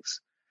 6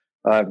 weeks.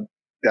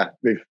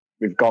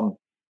 We've done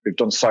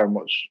so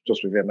much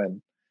just with him,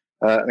 and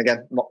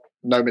again, no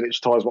military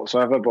ties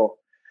whatsoever, but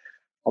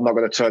I'm not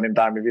going to turn him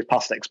down with his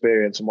past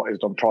experience and what he's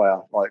done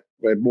prior. Like,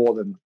 we're more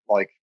than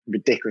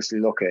ridiculously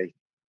lucky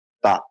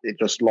that it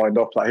just lined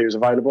up that he was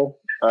available.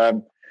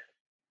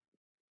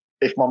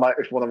 If one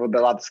of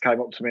the lads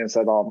came up to me and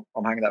said, I'm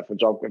hanging out for a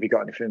job, have you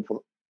got anything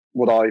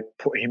would I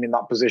put him in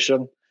that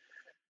position?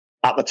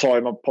 At the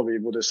time, I probably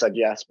would have said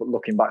yes, but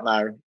looking back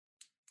now,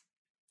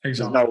 there's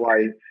no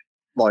way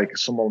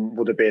someone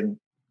would have been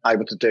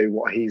able to do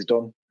what he's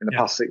done in the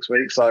past 6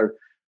 weeks. So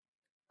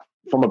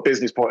from a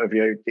business point of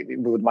view, it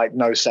would make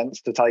no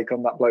sense to take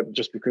on that bloke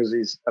just because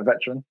he's a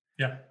veteran.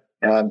 Yeah.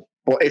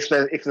 But if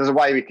there's a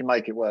way we can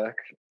make it work,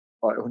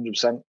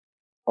 100%,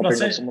 I'll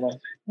bring on someone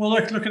else. Well,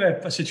 look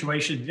at a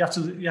situation. You have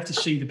to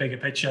see the bigger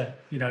picture.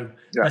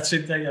 Let's say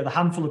the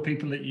handful of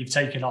people that you've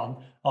taken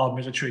on are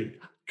military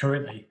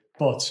currently,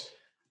 but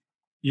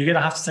you're going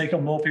to have to take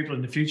on more people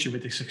in the future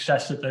with the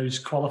success that those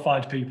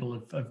qualified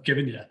people have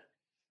given you.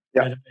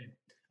 Yeah. You know what I mean?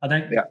 I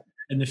think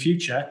in the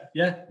future,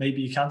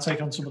 maybe you can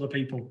take on some other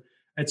people.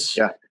 It's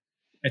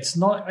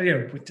not,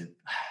 we're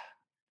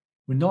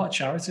not a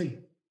charity.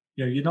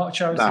 You're not a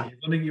charity.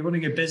 No. You're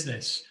running a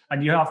business,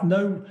 and you have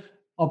no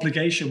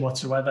obligation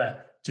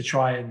whatsoever to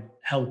try and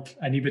help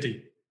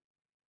anybody.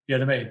 You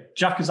know what I mean?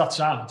 Jack as that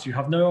sounds, you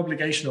have no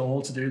obligation at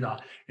all to do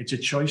that. It's a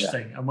choice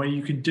thing, and where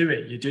you can do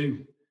it, you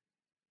do.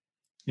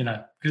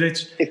 Because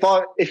it's. If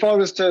I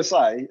was to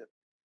say,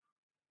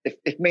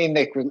 if me and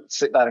Nick would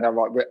sit down and go,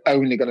 right, we're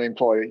only going to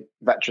employ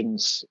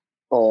veterans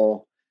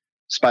or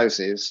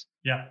spouses.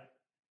 Yeah.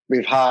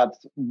 We've had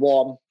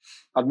one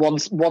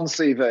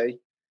CV,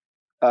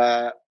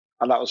 and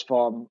that was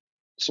from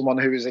someone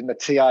who was in the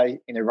TA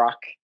in Iraq,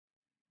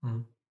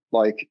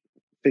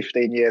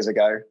 15 years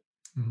ago,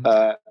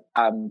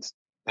 and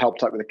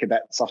helped out with the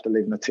cadets after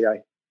leaving the TA.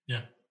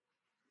 Yeah.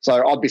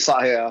 So I'd be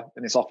sat here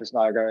in this office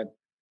now going,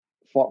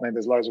 fuck me,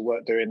 there's loads of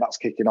work doing. That's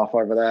kicking off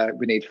over there.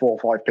 We need 4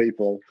 or 5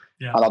 people.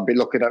 Yeah. And I'd be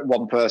looking at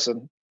one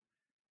person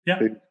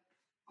who's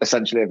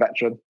essentially a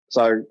veteran.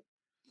 So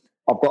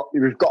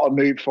we've got to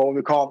move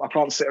forward. I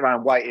can't sit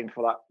around waiting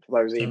for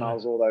those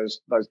emails or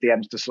those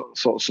DMs to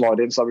sort of slide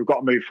in. So we've got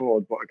to move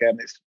forward. But again,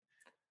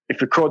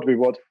 if we could, we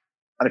would,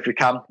 and if we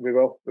can, we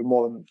will. We're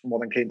more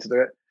than keen to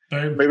do it.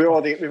 We've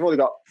already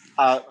got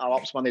our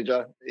ops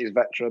manager. He's a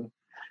veteran.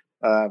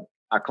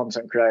 Our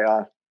content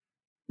creator,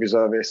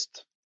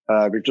 reservist.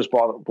 We've just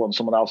brought on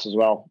someone else as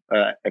well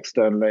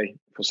externally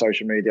for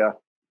social media.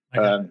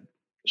 Okay.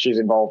 She's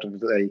involved with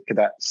the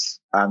cadets,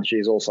 and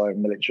she's also a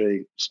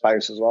military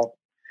spouse as well.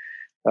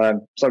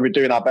 So we're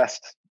doing our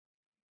best,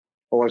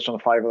 always trying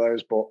to favour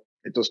those, but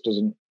it just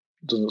doesn't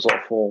sort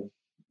of fall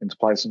into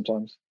place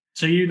sometimes.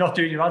 So you're not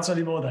doing your ads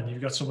anymore then?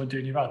 You've got someone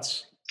doing your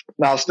ads?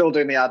 No, I'm still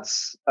doing the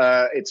ads.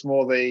 It's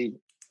more the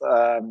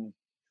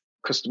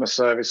customer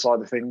service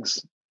side of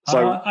things. So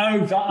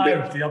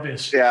the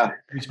obvious. Yeah.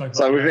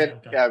 So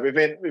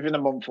within a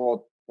month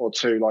or or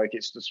two, like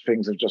it's just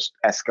things have just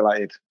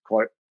escalated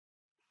quite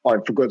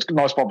like for good.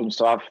 Nice problems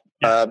to have.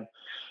 Yeah.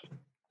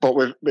 But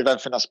with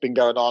everything that's been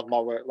going on, my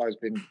workload's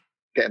been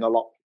getting a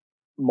lot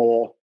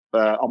more.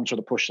 I'm trying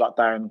to push that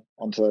down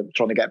onto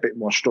trying to get a bit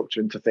more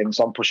structure into things.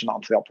 So I'm pushing that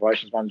onto the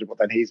operations manager, but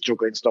then he's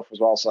juggling stuff as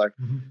well. So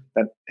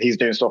then he's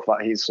doing stuff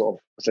that he's sort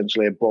of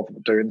essentially above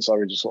doing.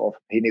 So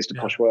he needs to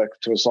push work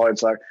to a side.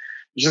 So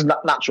it's just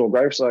natural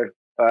growth. So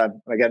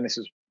again, this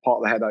is part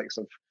of the headaches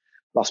of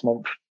last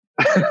month.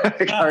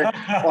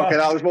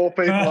 There's more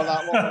people on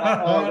that one.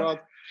 Oh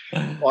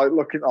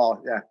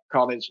god.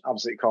 Carnage,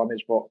 absolute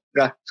carnage. But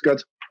yeah, it's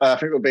good. I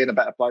think we'll be in a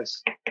better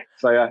place.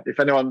 So yeah, if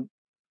anyone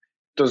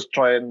does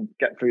try and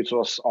get through to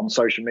us on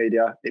social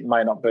media, it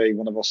may not be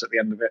one of us at the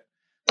end of it.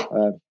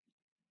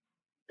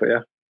 But yeah.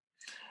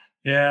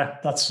 Yeah,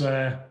 that's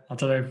I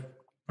don't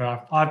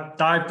know.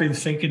 I've been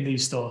thinking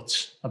these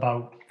thoughts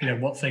about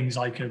what things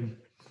I can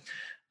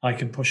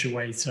push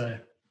away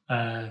to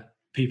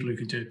people who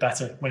can do it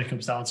better when it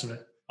comes down to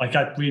it.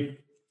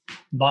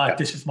 Like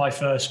this is my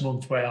first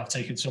month where I've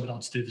taken someone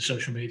on to do the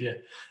social media,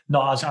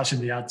 not as in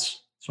the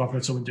ads. So I've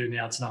got someone doing the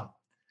ads now.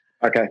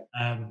 Okay.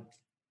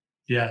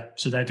 Yeah,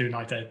 so they're doing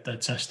like their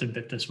testing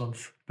bit this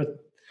month. But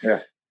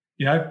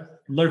yeah,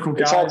 local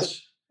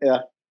guys. Yeah.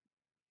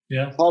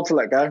 It's hard to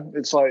let go.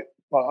 It's like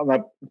I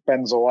know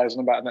Ben's always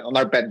on about it. I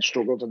know Ben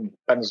struggled, and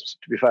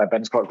to be fair,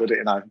 Ben's quite good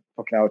at fucking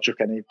hell,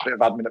 chuck any bit of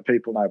admin at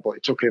people now, but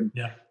it took him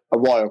a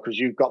while because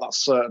you've got that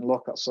certain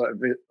look,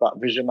 that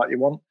vision that you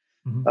want.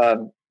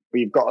 But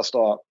you've got to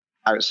start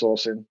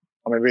outsourcing.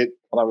 I mean,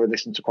 I know we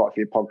listen to quite a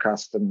few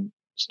podcasts and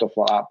stuff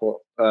like that, but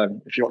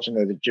if you're watching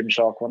the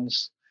Gymshark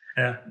ones,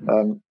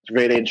 it's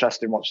really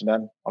interesting watching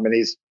them. I mean,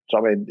 he's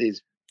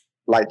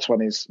late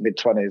 20s, mid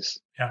 20s,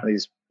 and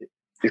his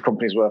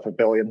company's worth $1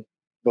 billion,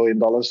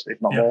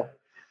 if not more.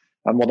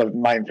 And one of the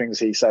main things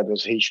he said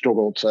was he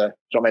struggled to.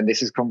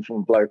 This has come from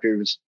a bloke who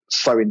was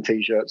sewing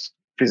t-shirts,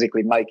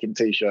 physically making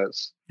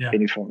t-shirts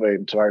in his front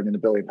room, to owning a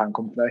 £1 billion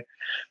company.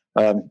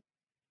 And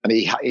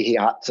he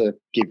had to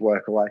give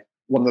work away.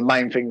 One of the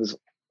main things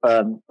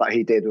that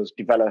he did was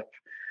develop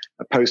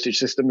a postage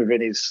system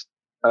within his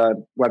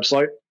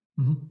website.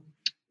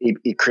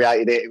 He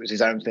created it. It was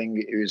his own thing.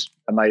 It was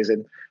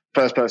amazing.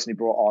 First person he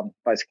brought on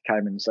basically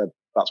came in and said,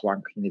 "That's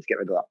wank. You need to get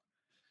rid of that."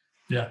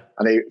 Yeah.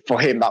 And for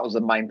him, that was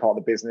the main part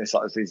of the business.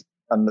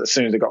 And as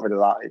soon as they got rid of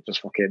that, it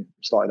just fucking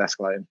started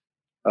escalating.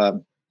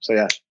 So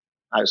yeah,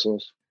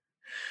 outsource.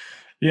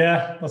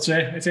 Yeah, that's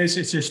it.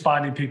 It's just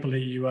finding people that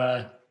you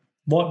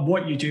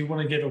what you do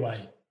want to give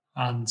away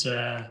and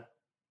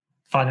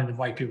finding the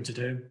right people to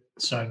do.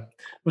 So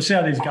we'll see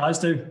how these guys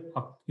do.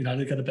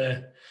 They're going to be.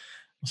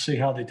 We'll see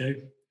how they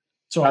do.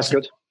 So that's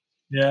good.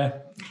 Yeah.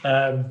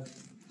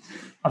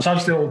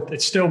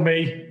 It's still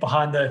me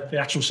behind the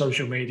actual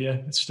social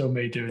media. It's still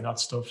me doing that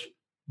stuff.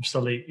 I'm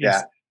still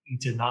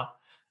eating that.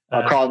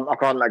 I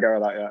can't let go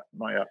of that yet.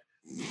 Not yet.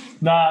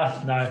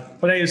 No.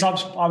 But it is,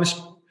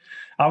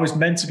 I was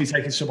meant to be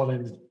taking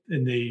someone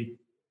in the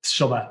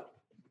summer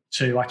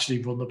to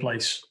actually run the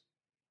place,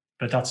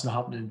 but that's not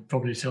happening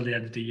probably till the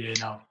end of the year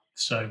now.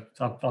 So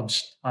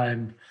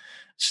I'm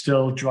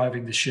still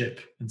driving the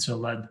ship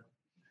until then.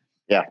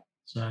 Yeah.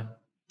 So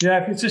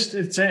yeah,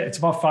 it's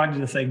about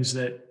finding the things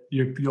that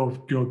you're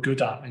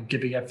good at and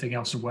giving everything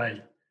else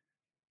away.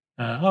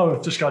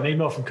 I've just got an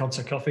email from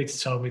Content Coffee to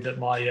tell me that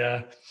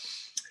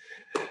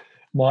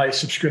my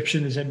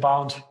subscription is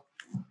inbound.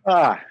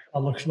 I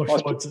look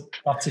forward to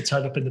that to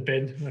turn up in the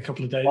bin in a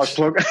couple of days. Nice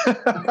plug.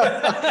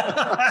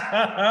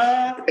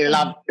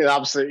 It'll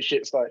absolute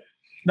shit state.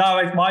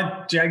 No,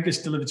 my Jenga is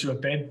delivered to a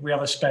bin. We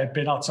have a spare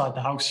bin outside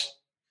the house.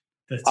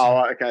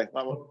 Right, okay.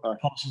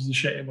 Parcels and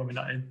shit in when we're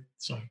not in.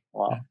 So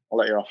I'll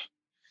let you off.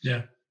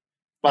 Yeah.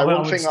 Like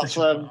one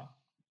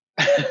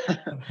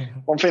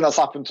thing that's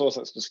happened to us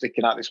that's just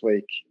sticking out this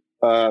week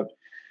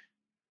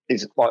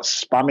is like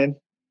spamming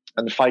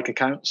and fake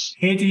accounts.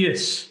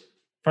 Hideous.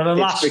 For the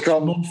last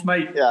month,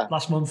 mate. Yeah.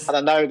 Last month. And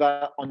I know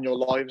that on your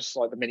lives,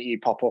 like the minute you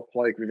pop up,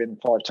 like within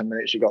 5-10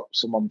 minutes, you got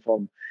someone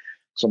from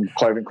some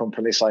clothing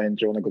company saying,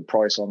 "Do you want a good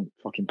price on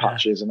fucking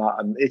patches?" and that.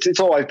 And it's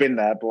always been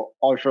there, but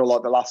I feel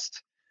like the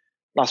last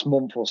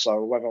month or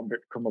so, whether I've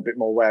become a bit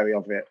more wary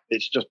of it,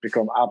 it's just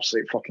become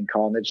absolute fucking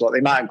carnage. Like the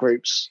amount of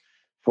groups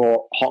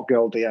for hot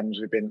girl DMs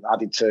we've been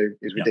added to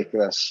is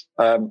ridiculous.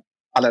 And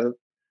then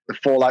the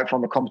fallout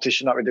from the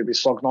competition that we did with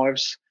Sog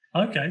Knives.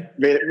 Okay.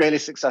 Really, really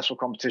successful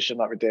competition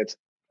that we did.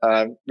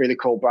 Really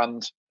cool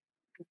brand.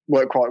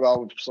 Worked quite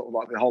well with sort of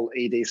like the whole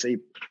EDC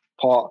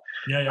part,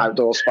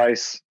 outdoor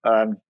space.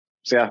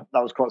 So yeah,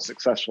 that was quite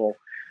successful.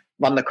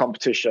 Ran the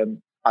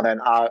competition, and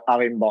then our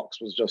inbox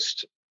was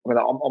just. I mean,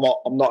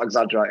 I'm not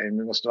exaggerating.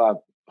 We must have had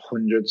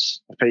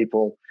hundreds of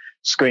people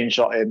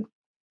screenshotting,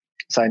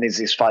 saying, "Is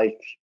this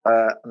fake?"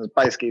 And there's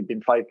basically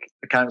been fake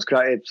accounts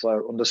created.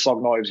 So under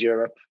Sog Knives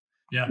Europe,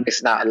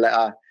 missing out a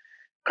letter.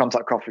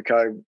 Contact Coffee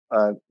Co.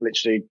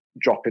 Literally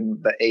dropping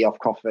the E off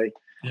coffee.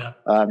 Yeah.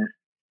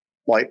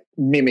 Like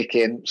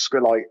mimicking,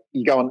 like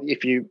you go on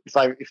if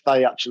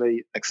they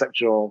actually accept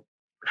your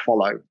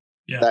follow,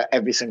 that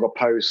every single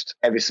post,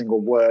 every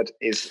single word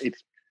it's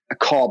a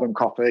carbon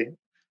copy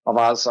of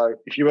ours. So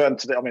if you weren't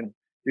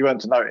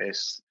to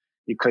notice,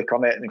 you click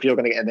on it, and if you're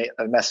going to get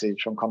a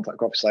message from Contact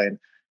Coffee saying,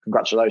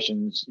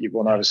 "Congratulations, you've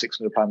won over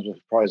 £600 worth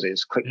of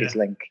prizes. Click this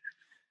link."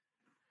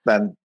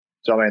 Then,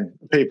 do you know what I mean?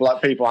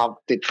 People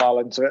did fall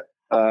into it.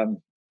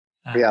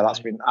 But yeah, that's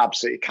been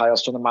absolutely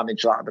chaos trying to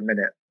manage that at the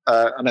minute.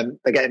 And then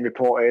they're getting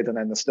reported, and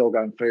then they're still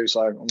going through.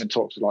 So I'm in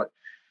talks with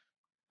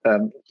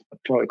a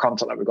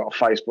contact that we've got on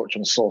Facebook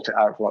trying to sort it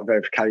out for like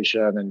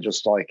verification, and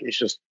just like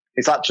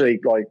it's actually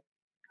like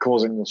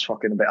causing us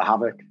fucking a bit of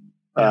havoc.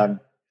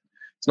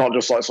 It's not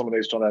just like someone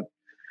who's trying to, do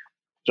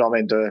you know what I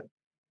mean, do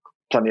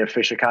plenty of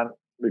fish account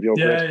with your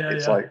grid.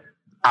 It's like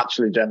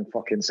actually Jen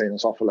fucking seeing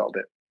us off a little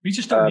bit. We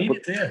just don't need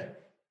it, do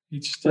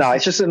you? No,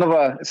 it's just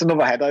another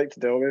headache to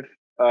deal with.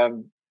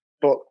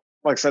 But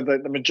like I said,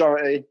 the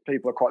majority of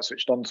people are quite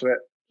switched on to it.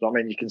 So, I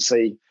mean, you can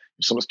see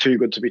if something's too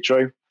good to be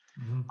true.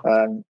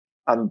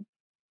 And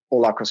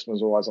all our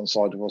customers are always on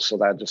side with us, so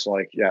they're just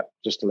like, yeah,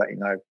 just to let you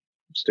know,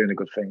 just doing a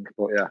good thing.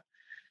 But yeah,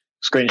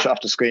 screenshot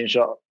after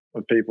screenshot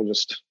of people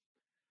just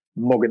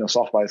mugging us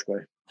off,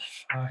 basically.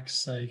 Fuck's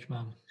sake,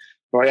 man.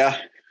 But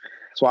yeah,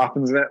 it's what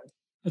happens, isn't it?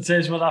 It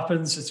is what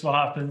happens. It's what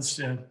happens.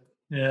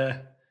 Yeah.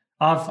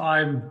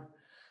 I'm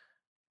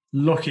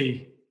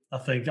lucky. I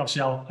think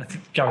obviously I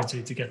think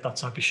guaranteed to get that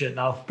type of shit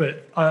now,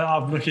 but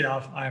I'm lucky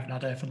that I haven't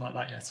had anything like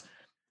that yet.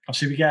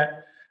 Obviously,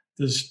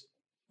 there's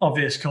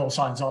obvious call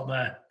signs out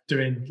there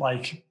doing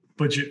like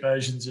budget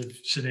versions of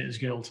Senators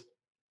Guild,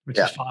 which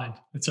is fine.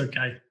 It's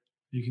okay.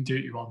 You can do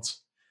what you want.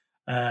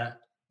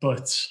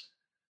 But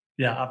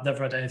yeah, I've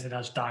never had anything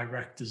as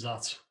direct as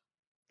that.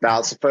 No,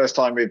 it's the first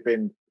time we've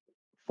been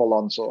full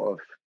on sort of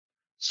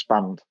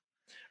spammed.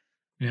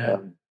 Yeah.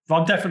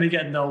 I'm definitely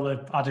getting all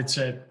the added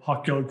to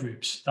hot girl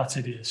groups. That's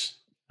hideous.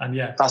 And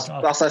yeah, that's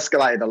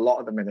escalated a lot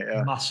at the minute.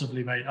 Yeah.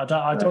 Massively, mate. I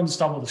don't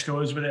understand what the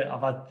score is with it.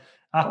 I've had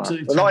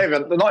absolutely.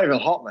 They're not even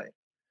hot, mate.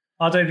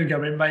 I don't even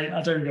go in, mate.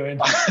 I don't go in.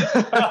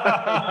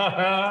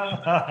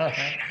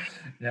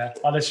 Yeah,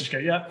 I let's just go.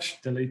 Yeah,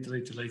 delete.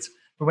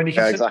 But when you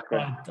consider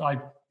like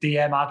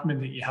DM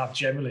admin that you have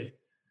generally,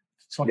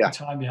 it's like the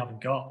time you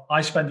haven't got. I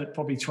spend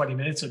probably 20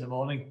 minutes in the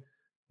morning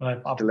when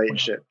I'm deleting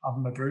shit.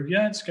 Having my brew.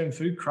 Yeah, it's going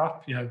through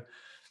crap. You know,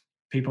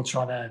 people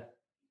trying to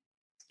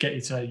get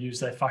you to use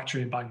their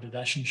factory in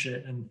Bangladesh and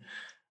shit. And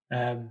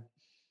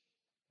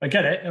I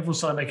get it. Everyone's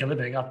trying to make a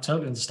living. I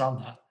totally understand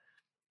that.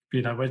 But,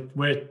 you know,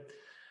 we're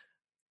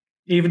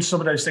even some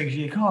of those things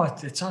you go,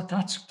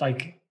 that's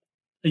like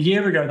a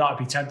year ago that would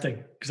be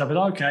tempting because I'd be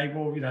like, okay,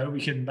 well, you know,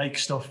 we can make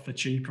stuff for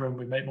cheaper and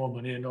we make more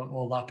money and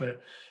all that.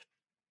 But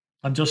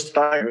I'm just,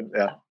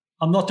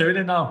 I'm not doing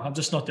it now. I'm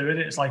just not doing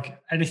it. It's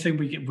like anything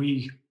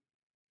we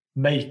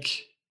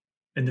make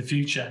in the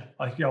future,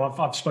 like, you know,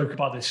 I've spoke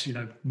about this, you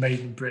know, made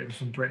in Britain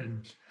from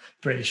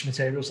British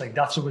materials, like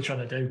that's what we're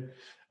trying to do.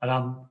 And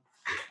I'm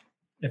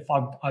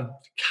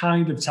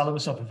kind of telling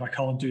myself if I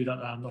can't do that,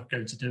 then I'm not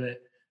going to do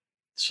it.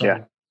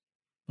 So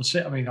we'll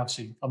see. I mean,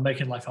 obviously I'm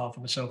making life hard for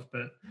myself,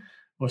 but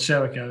we'll see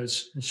how it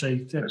goes. We'll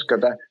see. It's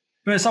good then.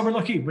 But it's like we're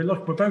lucky. We're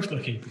both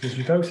lucky because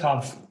we both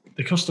have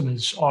the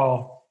customers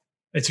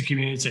it's a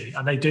community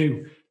and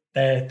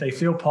they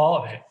feel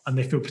part of it and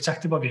they feel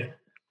protective of you.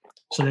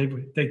 So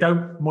they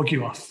don't mug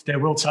you off. They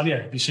will tell you,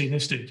 have you seen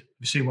this dude? Have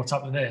you seen what's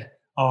happening there?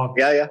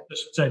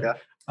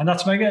 And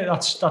that's mega.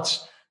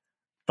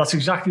 That's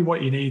exactly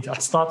what you need.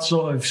 That's that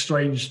sort of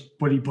strange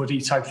buddy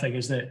type thing,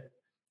 isn't it?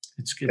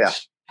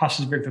 It's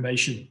passive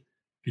information.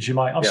 Because you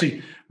might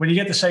obviously when you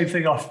get the same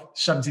thing off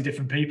 70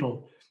 different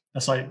people,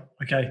 that's like,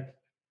 okay,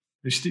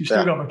 you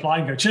still got to reply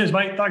and go, cheers,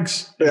 mate,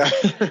 thanks. Yeah.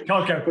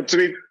 Can't go. But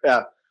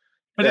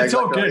it's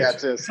all good.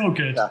 It's all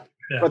good. Yeah.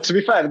 But to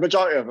be fair, the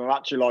majority of them are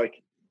actually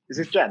like, is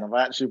this Jen? Have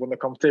I actually won the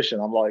competition?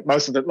 I'm like,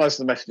 most of the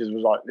messages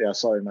was like, yeah,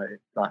 sorry, mate.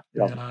 Nah,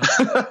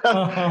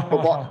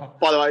 But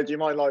by the way, do you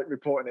mind like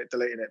reporting it,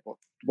 deleting it? But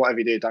whatever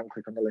you do, don't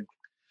click on the link.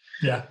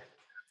 Yeah.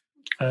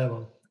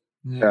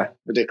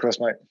 Ridiculous,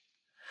 mate.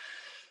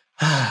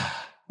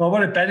 Well, I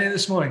wanted Ben in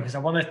this morning because I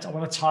want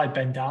to tie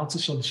Ben down to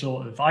some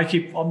sort of. I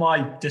keep on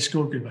my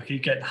Discord group. I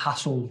keep getting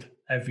hassled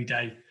every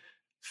day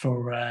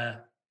for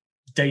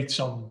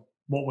dates on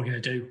what we're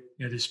going to do.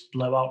 You know, this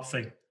blowout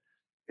thing.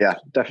 Yeah,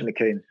 definitely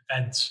keen.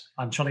 Event.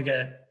 I'm trying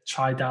to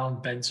tie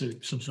down Ben to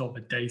some sort of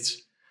a date,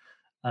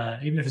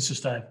 even if it's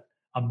just a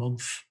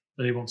month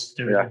that he wants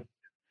to do it.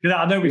 Yeah,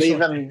 I know we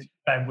sort of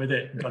Ben with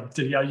it. But,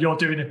 you're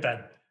doing it,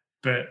 Ben.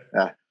 But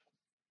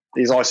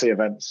these IC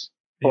events.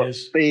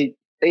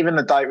 Even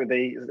the date with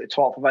the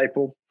 12th of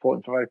April,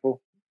 14th of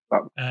April,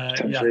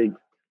 potentially, I think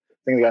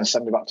they're going to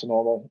send me back to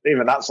normal.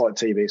 Even that's like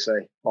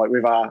TBC. Like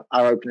with our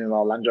opening of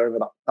our Land Rover,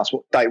 that's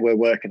what date we're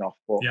working off.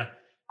 But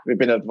we've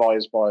been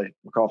advised by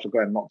MacArthur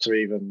Glen not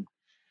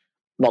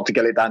to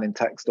get it down in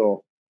text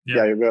or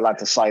we're allowed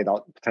to say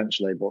that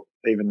potentially, but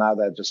even now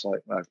they're just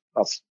like, no,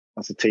 that's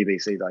a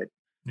TBC date.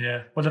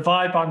 Yeah. Well, the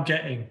vibe I'm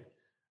getting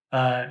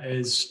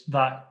is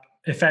that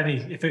if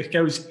it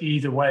goes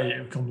either way,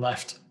 it will come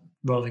left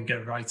rather than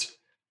go right.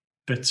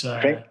 But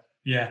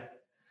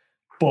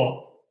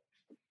but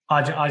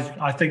I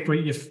think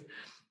I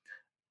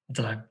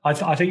don't know.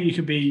 I think you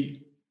could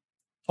be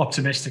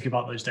optimistic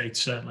about those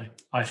dates. Certainly,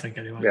 I think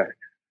anyway.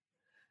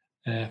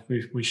 Yeah.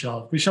 We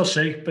shall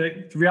see.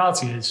 But the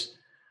reality is,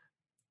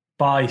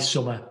 by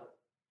summer,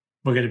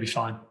 we're going to be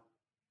fine.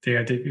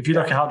 If you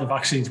look at how the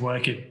vaccine's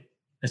working,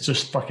 it's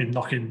just fucking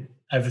knocking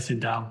everything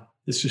down.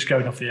 It's just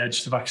going off the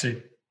edge, the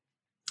vaccine.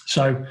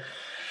 So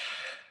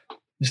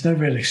there's no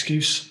real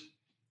excuse.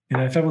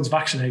 If everyone's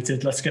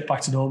vaccinated, let's get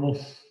back to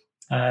normal.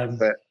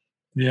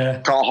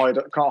 Yeah. Can't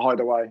hide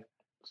away.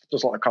 It's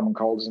just like a common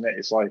cold, isn't it?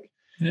 It's like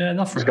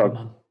not for everyone,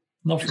 man.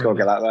 Not for just got to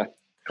get out there.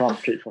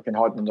 Can't keep fucking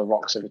hiding under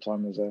rocks every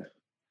time there's a.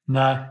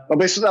 No.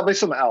 There'll be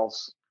something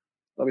else.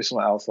 There'll be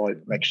something else like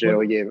next year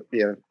or year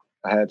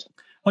ahead.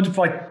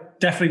 100%,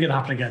 definitely going to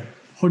happen again.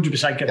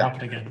 100% going to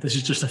happen again. This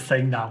is just a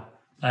thing now.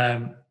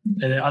 And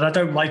I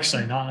don't like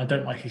saying that. I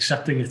don't like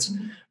accepting it.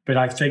 But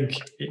I think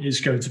it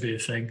is going to be a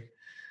thing.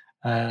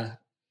 So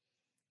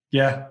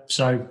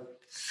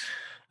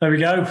there we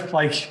go.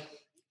 Like,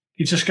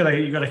 you've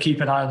got to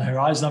keep an eye on the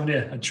horizon, haven't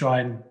you? And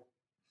try and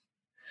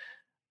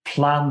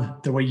plan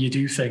the way you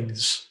do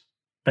things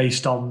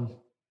based on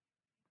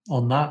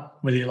that,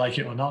 whether you like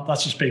it or not.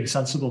 That's just being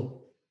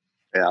sensible.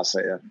 Yeah, I'll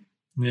say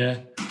yeah.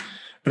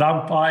 But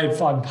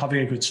I'm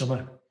having a good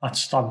summer. I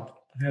think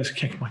I was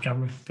kicking my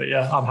camera, but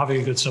yeah, I'm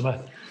having a good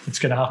summer. It's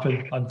going to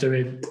happen.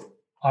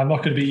 I'm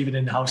not going to be even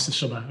in the house this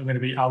summer. I'm going to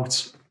be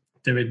out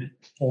doing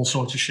all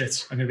sorts of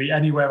shit. I'm going to be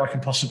anywhere I can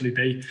possibly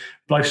be.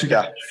 Blokes will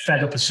get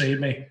fed up of seeing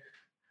me.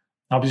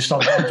 I'll be just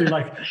I'll do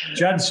like,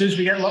 Jen, as soon as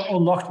we get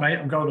unlocked, mate,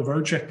 I'm going on a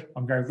road trip.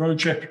 I'm going road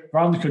trip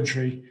around the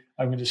country.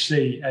 I'm going to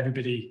see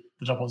everybody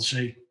that I want to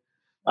see.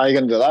 How are you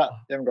going to do that?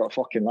 You haven't got a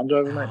fucking Land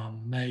Rover, mate. Oh,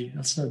 mate,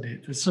 that's no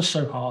need. It's just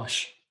so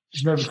harsh.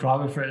 There's no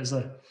requirement for it, is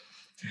there?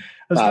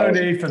 There's no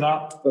need for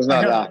that. There's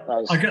no that.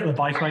 I get the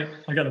bike, mate.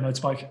 I get the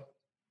motorbike.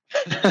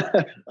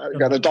 I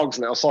got the dog's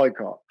little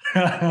sidecar.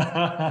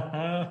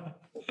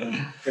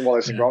 In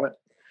Wallace and Gromit.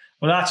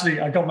 Well, actually,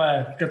 I got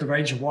the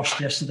Ranger washed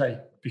yesterday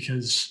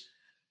because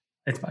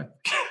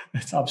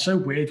I'm so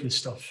weird with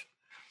stuff.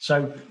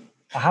 So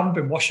I haven't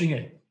been washing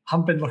it. I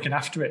haven't been looking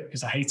after it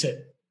because I hate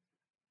it.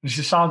 Which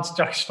just sounds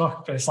jack as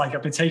fuck, but it's like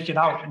I've been taking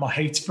out my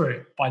hate for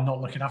it by not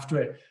looking after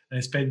it. And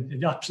it's been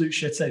an absolute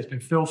shit today. It's been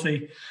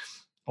filthy.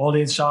 All the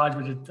inside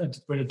with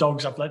the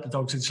dogs. I've let the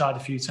dogs inside a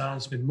few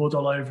times. There's been mud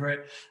all over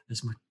it.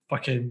 There's my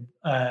fucking,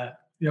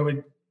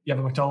 when you have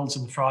a McDonald's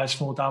and the fries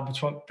fall down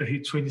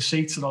between the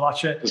seats and all that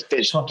shit. Just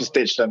ditch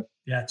them.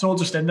 Yeah, it's all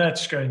just in there,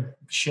 just going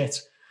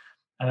shit.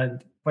 And then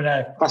when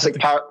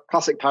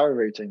classic power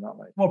routine, that,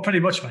 mate. Well, pretty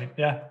much, mate.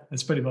 Yeah,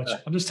 it's pretty much. Yeah.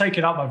 I'm just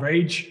taking out my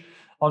rage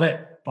on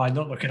it by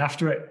not looking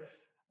after it.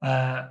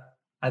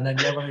 And then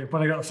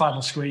when I got the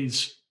final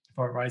squeeze,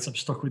 right, I'm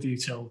stuck with you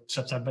till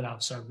September now,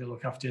 so I'm gonna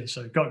look after you.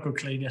 So got a good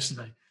clean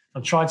yesterday.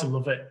 I'm trying to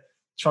love it,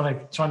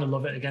 trying to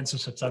love it again till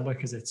September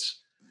because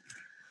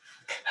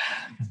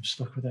I'm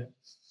stuck with it.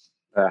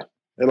 Yeah,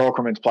 it'll all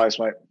come into place,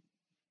 mate.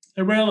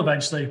 It will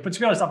eventually, but to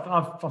be honest,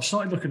 I've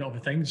started looking at other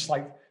things.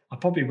 Like I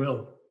probably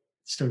will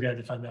still get a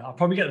Defender. I'll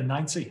probably get the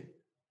 90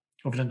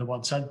 other than the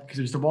 110 because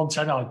it was the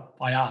 110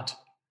 I had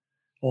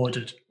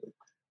ordered.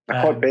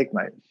 They're quite big,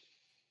 mate.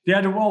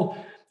 Yeah,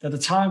 well, at the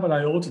time when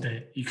I ordered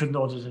it, you couldn't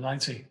order the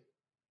 90.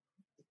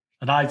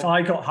 And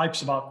I got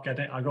hypes about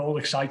getting it. I got all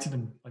excited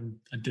and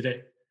did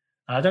it.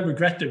 And I don't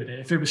regret doing it.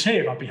 If it was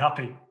here, I'd be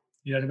happy.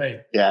 You know what I mean?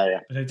 Yeah.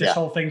 But this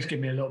whole thing's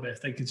given me a little bit of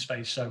thinking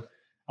space. So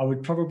I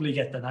would probably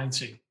get the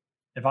 90.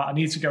 If I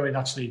need to go in,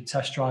 actually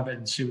test drive it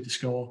and see what the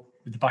score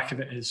with the back of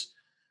it is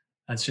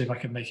and see if I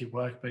can make it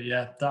work. But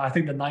yeah, I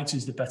think the 90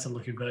 is the better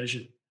looking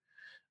version.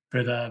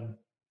 But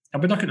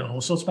I've been looking at all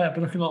sorts, mate. I've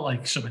been looking at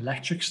like some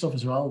electric stuff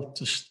as well.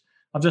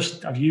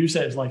 I've used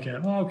it as like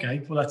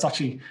okay, well that's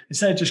actually,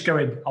 instead of just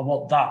going, I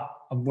want that,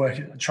 I'm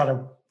trying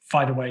to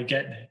find a way of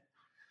getting it.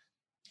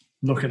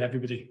 Look at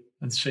everybody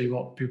and see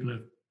what people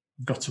have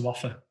got to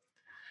offer.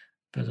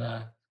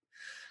 But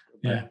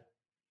yeah,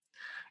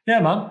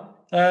 man.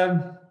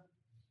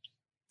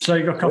 So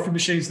you got coffee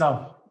machines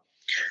now?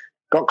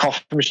 Got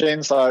coffee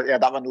machines. So yeah,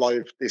 that went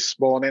live this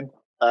morning.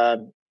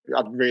 Had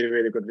really,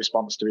 really good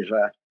response, to be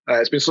fair.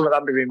 It's been something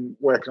that we've been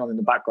working on in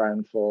the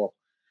background for.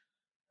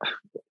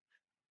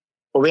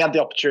 Well, we had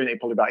the opportunity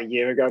probably about a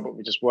year ago, but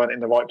we just weren't in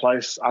the right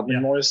place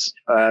admin-wise.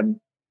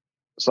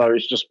 So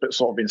it's just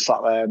sort of been sat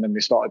there, and then we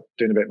started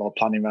doing a bit more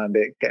planning around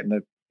it,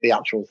 getting the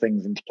actual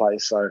things into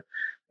place. So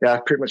yeah,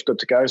 pretty much good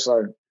to go.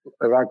 So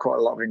we've had quite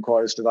a lot of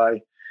inquiries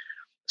today.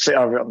 Sit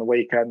over it on the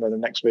weekend, and the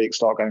next week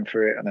start going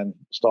through it, and then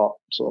start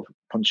sort of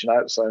punching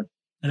out. So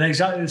and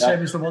exactly the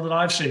same as the one that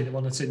I've seen, the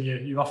one that's in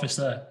your office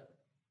there.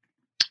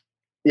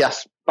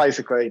 Yes,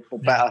 basically,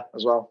 but better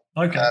as well.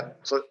 Okay.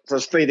 So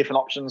there's 3 different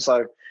options.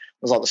 So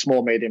there's like the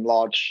small, medium,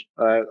 large,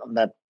 and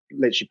they're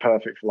literally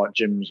perfect for like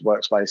gyms,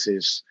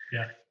 workspaces,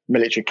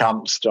 military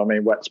camps. Do you know what I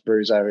mean? Wet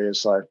sprues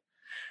areas. So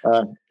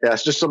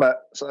it's just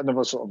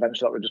another sort of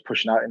venture that we're just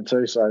pushing out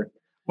into. So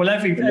well,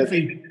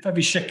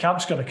 every shit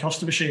camp's got a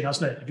Costa machine,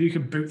 hasn't it? If you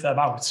can boot them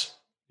out,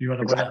 you want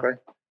to exactly.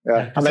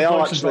 Yeah, and they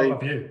are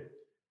actually.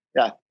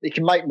 Yeah, you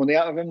can make money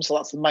out of them. So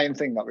that's the main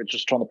thing that we're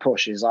just trying to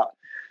push is that,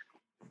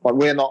 like,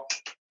 we're not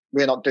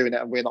doing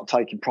it and we're not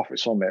taking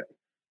profits from it.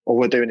 all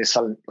we're doing is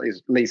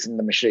leasing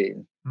the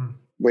machine.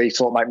 We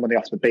sort of make money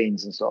off the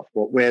beans and stuff,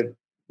 but we're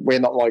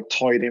not like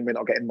tied in. We're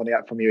not getting money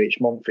out from you each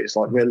month. It's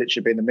like we're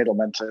literally being the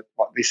middleman to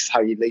like, this is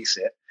how you lease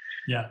it.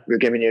 Yeah, we're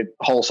giving you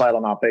wholesale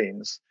on our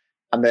beans,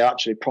 and they're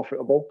actually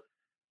profitable.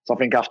 So I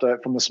think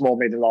from the small,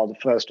 medium, large, the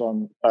first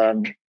one,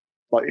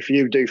 like if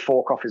you do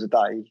 4 coffees a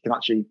day, you can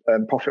actually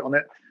earn profit on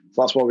it.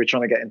 So that's why we're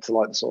trying to get into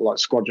like the sort of like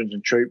squadrons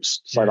and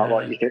troops. So that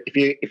like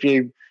if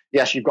you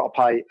yes, you've got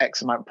to pay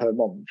X amount per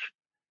month,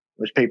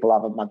 which people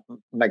have a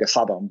mega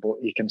sad on,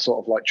 but you can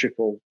sort of like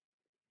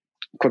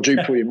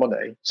quadruple your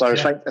money. So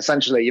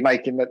essentially you're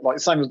making it like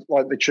the same as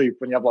like the troop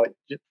when you have like,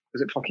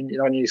 is it fucking,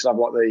 when you used to have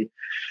like the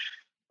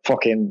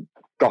fucking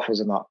goffers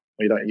and that.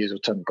 You don't use the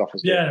term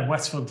goffers. Yeah,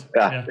 Wets Fund.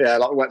 Yeah,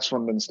 like Wets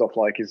Fund and stuff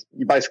like is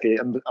you basically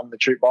and the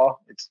troop bar.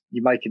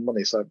 You're making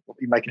money, so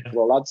you're making it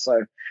for the lads.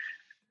 So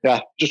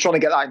yeah, just trying to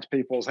get that into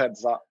people's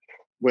heads that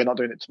we're not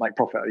doing it to make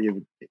profit.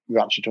 We're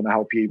actually trying to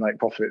help you make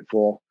profit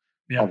for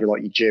either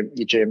like your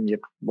gym, your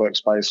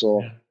workspace,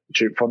 or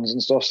troop funds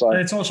and stuff. So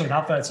and it's also an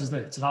advert, isn't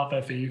it? It's an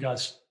advert for you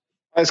guys.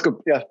 It's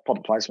good,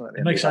 product placement.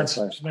 It makes sense.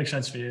 It makes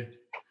sense for you.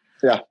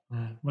 Yeah.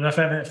 Well, if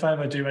I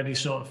ever do any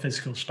sort of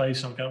physical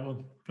space, I'll get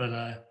one. But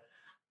I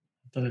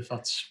don't know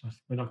if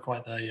we're not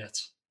quite there yet.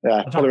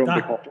 Yeah, probably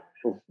won't be possible.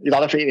 You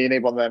don't think you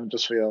need one of them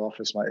just for your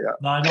office, mate. Yeah.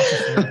 No, not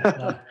just for you.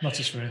 No, not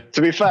just for you.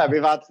 To be fair,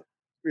 we've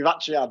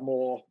actually had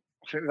more.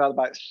 I think we've had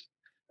about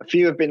a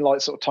few have been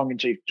like sort of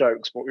tongue-in-cheek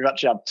jokes, but we've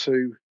actually had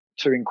two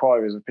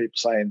inquiries of people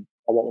saying,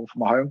 "I want one for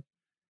my home."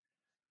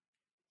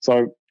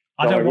 So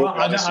I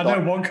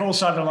know one call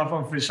sign will have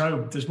one for his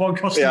home. There's one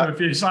customer of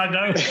yours I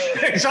know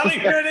exactly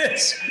who it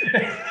is.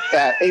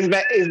 Yeah,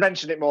 he's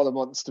mentioned it more than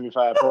once, to be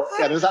fair. But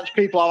yeah, there's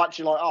actually people are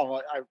actually like,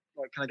 oh,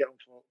 can I get one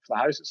for the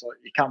house? It's like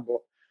you can, but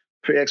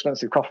pretty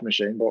expensive coffee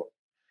machine. But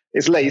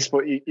it's leased,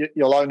 but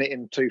you'll own it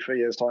in 2-3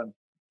 years' time.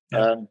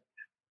 Yeah.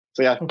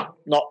 So yeah,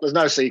 there's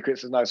no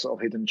secrets, there's no sort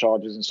of hidden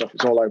charges and stuff.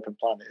 It's all open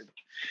plan,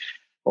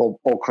 all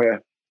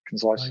clear,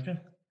 concise. Okay.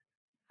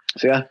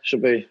 So yeah,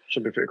 should be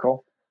pretty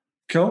cool.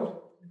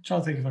 Cool. I'm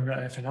trying to think if I've got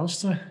anything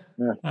else to.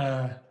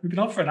 Yeah. We've been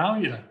on for an hour,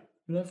 you know.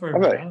 We've been on for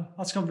an hour.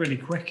 That's gone really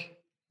quick.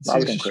 That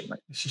was gone quick, mate.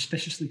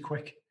 Suspiciously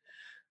quick.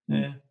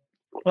 Yeah.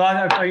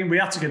 Well, I mean, we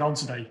had to get on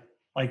today.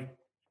 Like,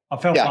 I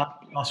felt bad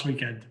last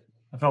weekend.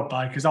 I felt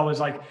bad because I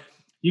was like,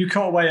 you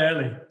cut away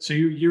early, so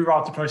you were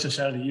out the process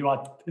early. You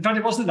had, in fact,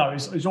 it wasn't though.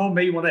 It was all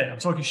me, wasn't it? I'm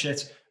talking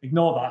shit.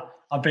 Ignore that.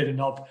 I'm being a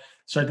knob.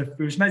 So it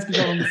was meant to be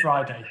done on the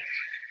Friday,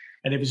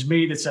 and it was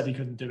me that said he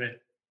couldn't do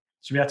it.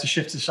 So we had to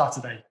shift to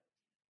Saturday.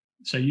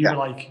 So you were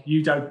like,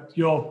 you have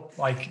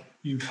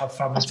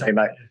family. That's me,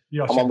 mate.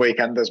 I'm on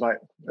weekenders, mate.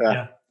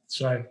 Yeah.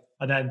 So,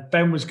 and then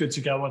Ben was good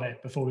to go on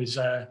it before his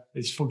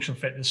functional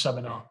fitness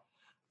seminar.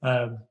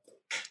 That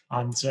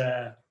was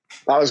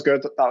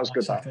good. That was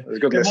good. It was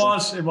good.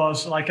 It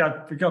was like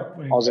got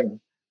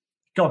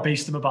to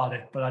beast him about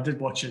it, but I did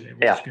watch it. It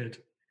was good.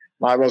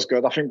 No, it was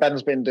good. I think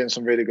Ben's been doing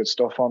some really good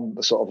stuff on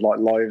the sort of like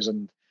lives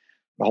and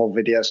the whole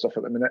video stuff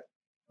at the minute.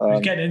 He's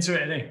getting into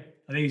it, isn't he?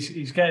 And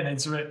he's getting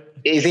into it.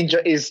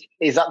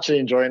 He's actually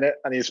enjoying it,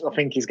 and I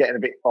think he's getting a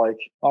bit like,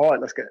 all right,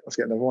 let's get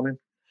another one in.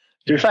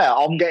 To be fair,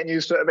 I'm getting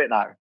used to it a bit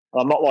now.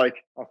 I'm not like,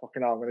 oh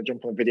fucking hell, I'm going to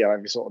jump on a video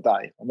every sort of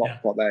day. I'm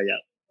not quite there yet.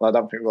 Well, I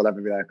don't think we'll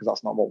ever be there because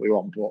that's not what we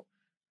want. But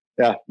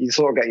yeah, you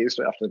sort of get used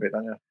to it after a bit,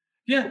 don't you?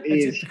 Yeah,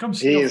 it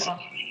becomes.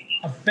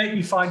 I bet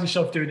you find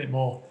yourself doing it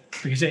more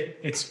because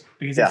it's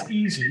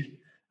easy,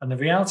 and the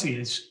reality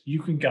is you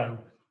can go.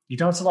 You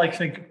don't have to like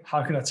think,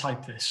 how can I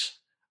type this?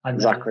 And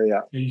exactly.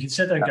 You can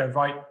sit there and go,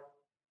 right,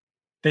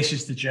 this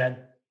is the gen.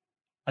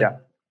 And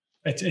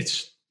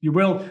it's you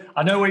will.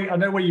 I know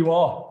where you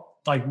are,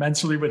 like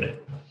mentally with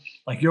it.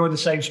 Like you're in the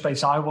same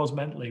space I was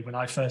mentally when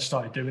I first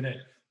started doing it.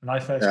 When I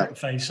first got the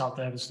face out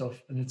there and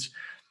stuff, and it's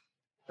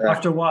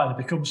after a while it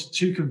becomes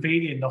too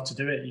convenient not to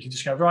do it. You can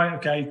just go, right,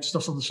 okay,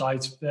 stuff's on the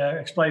side.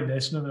 Explain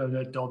this.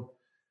 No, done.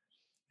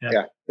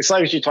 Yeah, it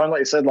saves you time,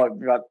 like you said, like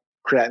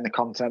creating the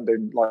content,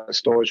 doing like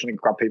stories, trying to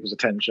grab people's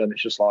attention.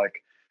 It's just like.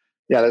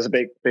 Yeah, there's a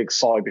big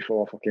sigh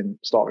before I fucking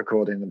start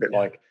recording. A bit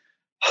like,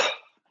 I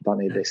don't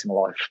need this in my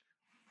life,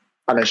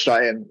 and then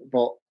straight in.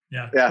 But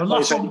the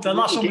last one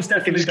was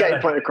definitely just getting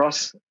point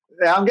across.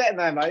 Yeah, I'm getting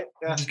there, mate.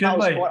 Yeah, that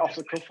was quite off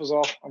the cuff as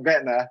well. I'm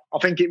getting there. I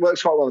think it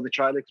works quite well with the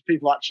trailer because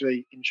people are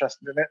actually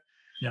interested in it.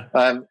 Yeah.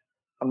 And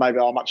maybe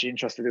I'm actually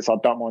interested in it, so I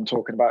don't mind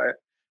talking about it.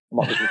 I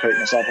might just repeat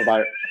myself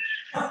about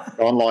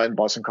go online,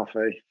 buy some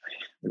coffee.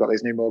 We've got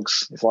these new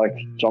mugs. It's like,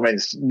 do you know what I mean?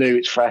 It's new,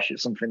 it's fresh.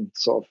 It's something to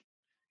sort of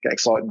get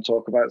excited and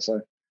talk about.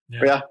 So,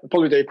 but we'll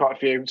probably do quite a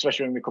few,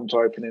 especially when we come to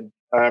opening.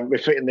 We're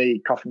fitting the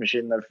coffee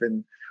machine and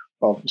everything.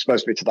 Well, it's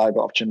supposed to be today,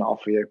 but I've chinned it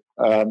off for you.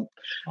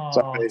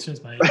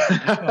 Cheers, mate.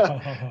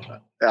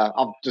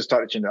 I've just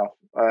totally chinned it off.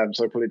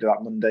 So we'll probably do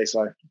that Monday.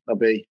 So there'll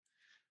be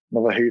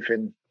another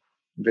hoofing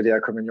video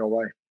coming your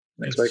way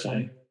next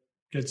week.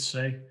 Good to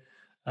see.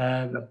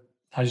 How's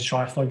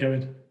your triathlon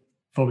going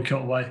before we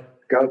cut away?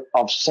 Good.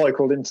 I've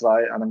cycled in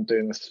today and I'm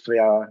doing this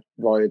 3-hour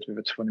ride with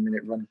a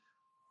 20-minute run.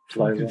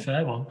 Fucking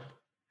fair one.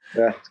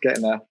 Yeah, it's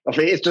getting there. I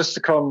think it's just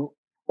to come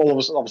all of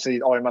us, obviously,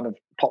 Ironman have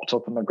popped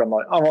up and they've gone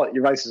like, "Oh, right,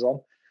 your race is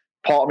on."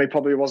 Part of me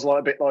probably was like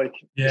a bit like,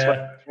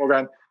 before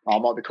going, "Oh, I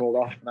might be called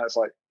off." And it's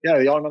like, "Yeah,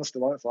 the Ironman's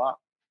still on." It's like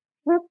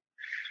that.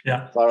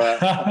 Yeah. So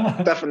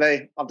I've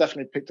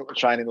definitely picked up the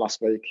training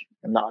last week,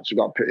 and that actually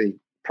got a pretty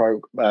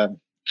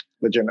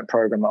legitimate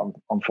program that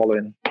I'm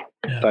following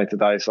day to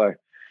day. So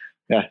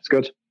yeah, it's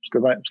good. It's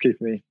good, mate. It's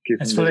keeping me.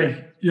 It's funny.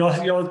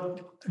 Your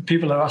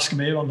people are asking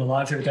me on the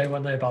live the other day,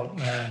 weren't they, about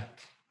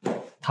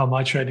how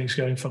my training's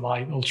going for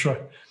my ultra.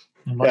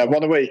 Like,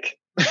 one a week.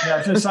 Yeah,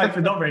 it's just like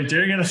we're not really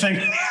doing anything.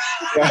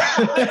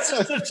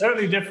 It's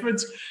totally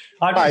different.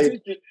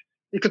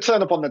 You could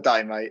turn up on the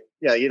day, mate.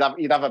 Yeah, you'd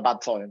have a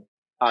bad time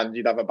and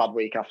you'd have a bad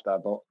week after.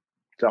 But do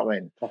you know what I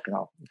mean? Fucking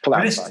hell.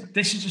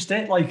 This is just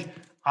it. Like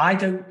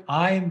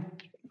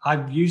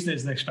I've used it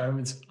as an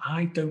experiment.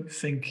 I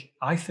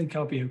think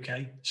I'll be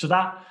okay. So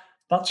that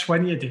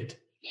 20 I did.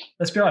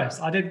 Let's be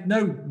honest. I did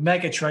no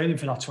mega training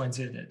for that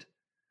 20 I did.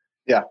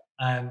 Yeah.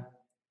 And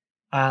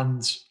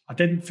I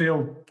didn't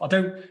feel.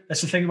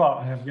 That's the thing about.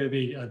 I'm going to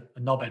be a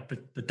knobhead,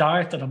 but the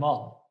diet that I'm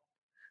on,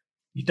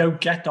 you don't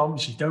get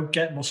DOMS, you don't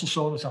get muscle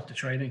soreness after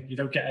training, you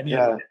don't get any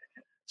of it.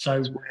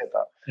 So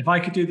if I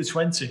could do the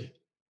 20,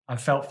 I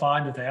felt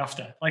fine the day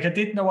after. Like I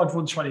didn't know I'd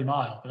run 20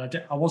 miles, but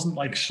I wasn't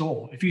like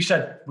sore. If you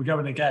said we're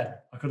going again,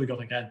 I could have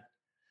gone again.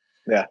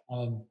 Yeah.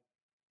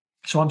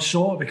 So I'm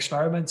sort of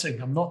experimenting.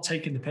 I'm not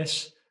taking the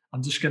piss.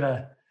 I'm just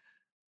gonna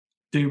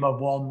do my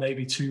 1,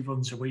 maybe 2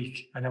 runs a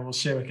week, and then we'll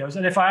see how it goes.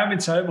 And if I am in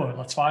turmoil,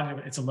 that's fine.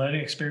 It's a learning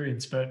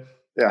experience, but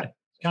yeah,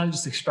 kind of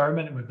just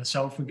experimenting with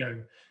myself and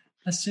going,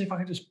 let's see if I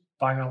can just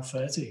bang out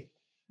 30.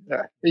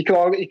 Yeah, you could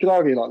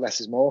argue like less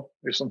is more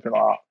with something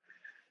like that.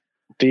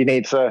 Do you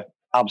need to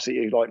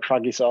absolutely like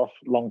crag yourself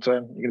long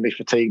term? You're going to be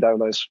fatigued over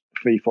those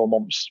 3-4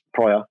 months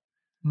prior.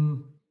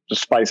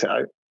 Just space it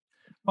out.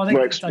 Well,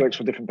 works for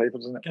different people,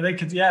 doesn't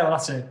it? Well,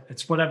 that's it.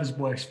 It's whatever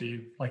works for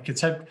you. Like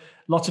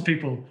lots of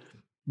people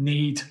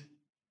need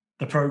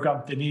the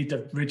program. They need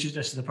the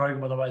rigidness of the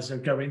program. Otherwise, they'll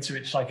go into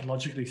it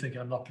psychologically thinking,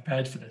 I'm not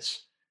prepared for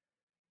this.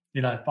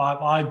 You know,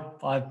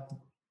 I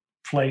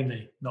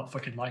plainly not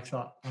fucking like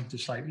that. I'm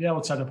just like, yeah,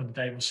 we'll turn up on the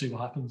day. We'll see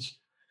what happens.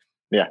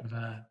 Yeah.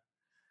 But,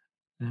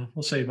 yeah,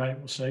 we'll see, mate.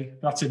 We'll see.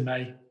 That's in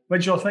May.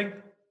 When's your thing?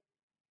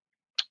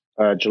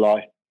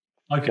 July.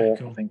 Okay, 4th,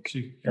 cool. I think.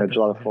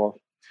 July the 4th.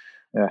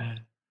 Yeah.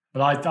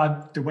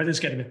 But the weather's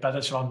getting a bit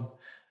better, so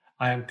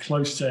I am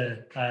close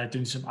to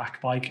doing some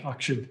bike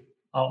action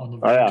out on the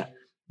road. Oh, yeah.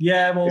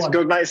 Yeah, well, it's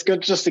good, mate. It's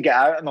good just to get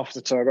out and off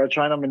the turbo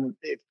train. I mean,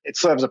 it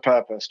serves a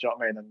purpose. Do you know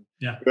what I mean? And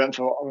yeah, I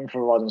went for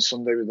a ride on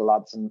Sunday with the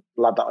lads, and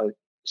the lad that I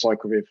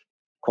cycled with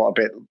quite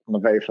a bit on the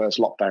very first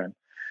lockdown.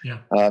 Yeah.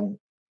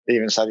 He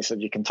even said,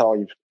 you can tell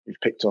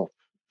you've picked up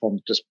from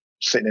just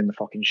sitting in the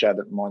fucking shed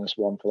at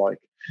 -1 for like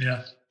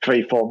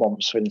 3-4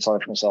 months, feeling sorry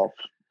for myself.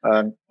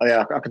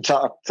 Yeah, I can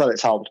tell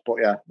it's helped, but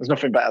yeah, there's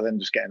nothing better than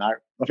just getting out.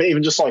 I think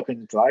even just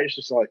cycling today, it's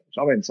just like,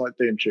 I mean, it's like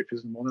doing tricks in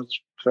the morning. I just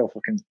feel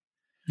fucking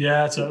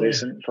totally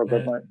decent for a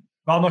good night.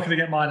 Well, I'm not going to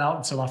get mine out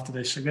until after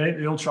this. So get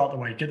the ultra out the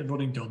way, get the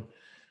running done,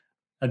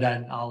 and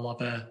then I'll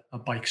have a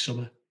bike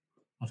summer.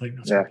 I think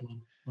that's my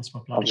plan. That's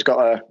my plan. I've just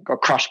got a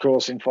crash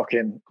course in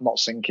fucking not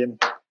sinking,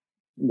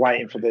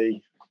 waiting for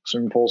the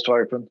swimming pools to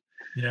open.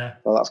 Yeah,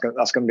 so that's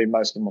going to be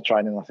most of my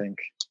training. I think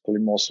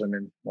probably more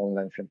swimming more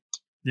than anything.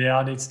 Yeah,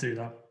 I need to do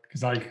that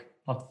because I've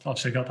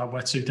obviously got that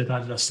wetsuit that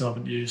I still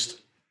haven't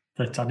used.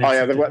 The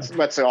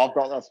wetsuit I've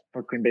got that's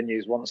fucking been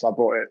used once. I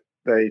bought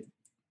it.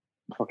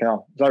 Fucking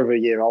hell, it's over a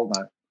year old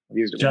now. I've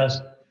used it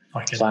once.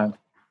 Sound.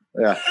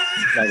 Yeah.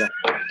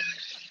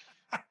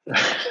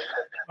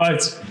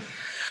 Right. Should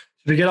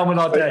we get on with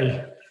our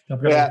day?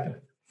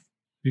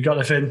 You got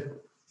anything?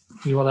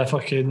 You want to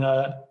fucking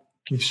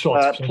you've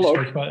spoke about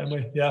it, haven't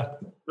we? Yeah.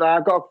 No,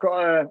 I've got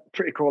a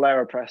pretty cool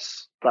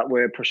AeroPress that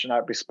we're pushing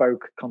out,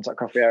 bespoke contact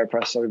coffee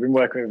AeroPress. So we've been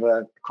working with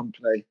a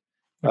company,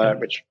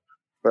 which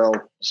we'll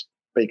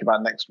speak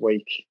about next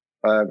week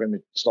when we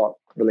start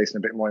releasing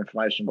a bit more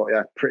information. But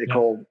yeah, pretty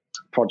cool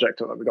project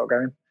that we've got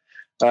going.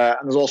 And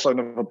there's also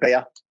another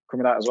beer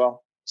coming out as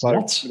well. So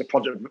with the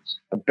project,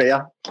 a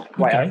beer.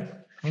 Okay.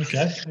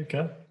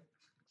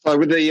 So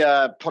with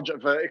the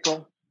Project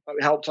Vertical that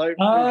we helped out.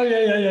 Oh,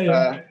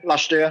 yeah.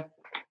 Last year.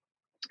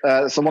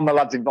 So one of the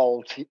lads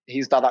involved,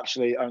 his dad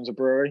actually owns a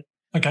brewery.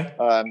 Okay.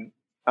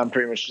 And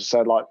pretty much just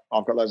said, like,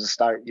 I've got loads of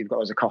stout, you've got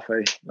loads of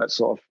coffee. Let's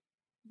sort of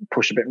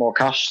push a bit more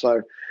cash.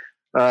 So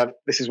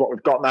this is what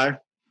we've got now.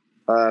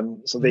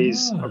 So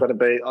these are going to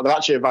be, they're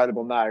actually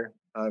available now.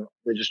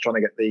 We're just trying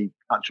to get the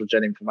actual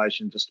gen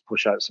information just to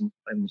push out some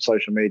in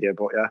social media.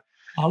 But yeah,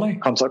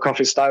 contact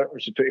coffee stout,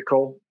 which is pretty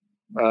cool.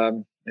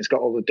 It's got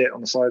all the dit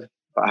on the side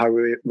about how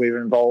we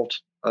were involved,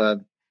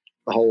 the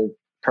whole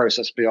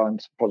process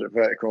behind Project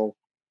Vertical.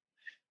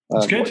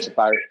 That's good. What it's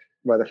about,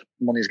 where the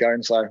money's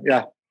going. So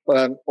yeah,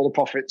 all the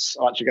profits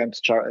are actually going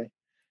to charity.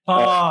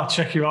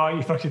 Check you out.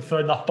 You fucking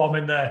thrown that bomb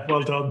in there.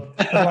 Well done.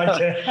 I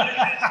like it.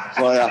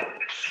 Well,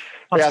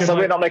 yeah. So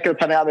we're not making a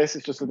penny out of this.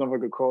 It's just another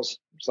good cause.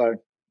 So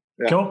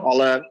yeah, cool.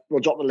 we'll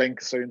drop the link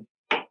soon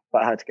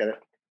about how to get it.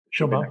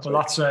 Sure, man. Well,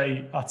 that's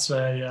an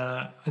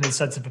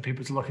incentive for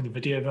people to look at the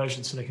video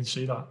version so they can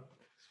see that.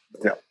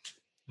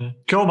 Yeah.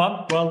 Cool,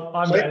 man. Well,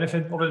 I'm not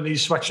anything other than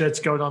these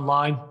sweatshirts going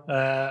online.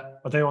 Are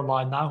they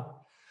online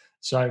now?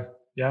 So,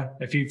 yeah,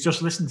 if you've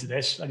just listened to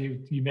this and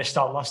you missed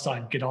out last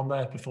time, get on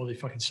there before they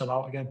fucking sell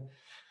out again.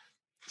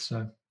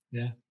 So,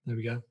 yeah, there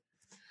we go.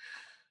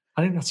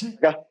 I think that's it.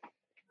 Yeah,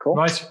 cool.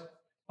 Right.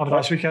 Have a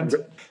nice weekend.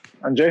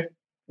 And you,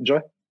 enjoy.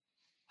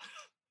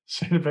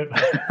 See you in a bit,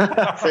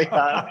 man. See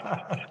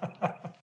you.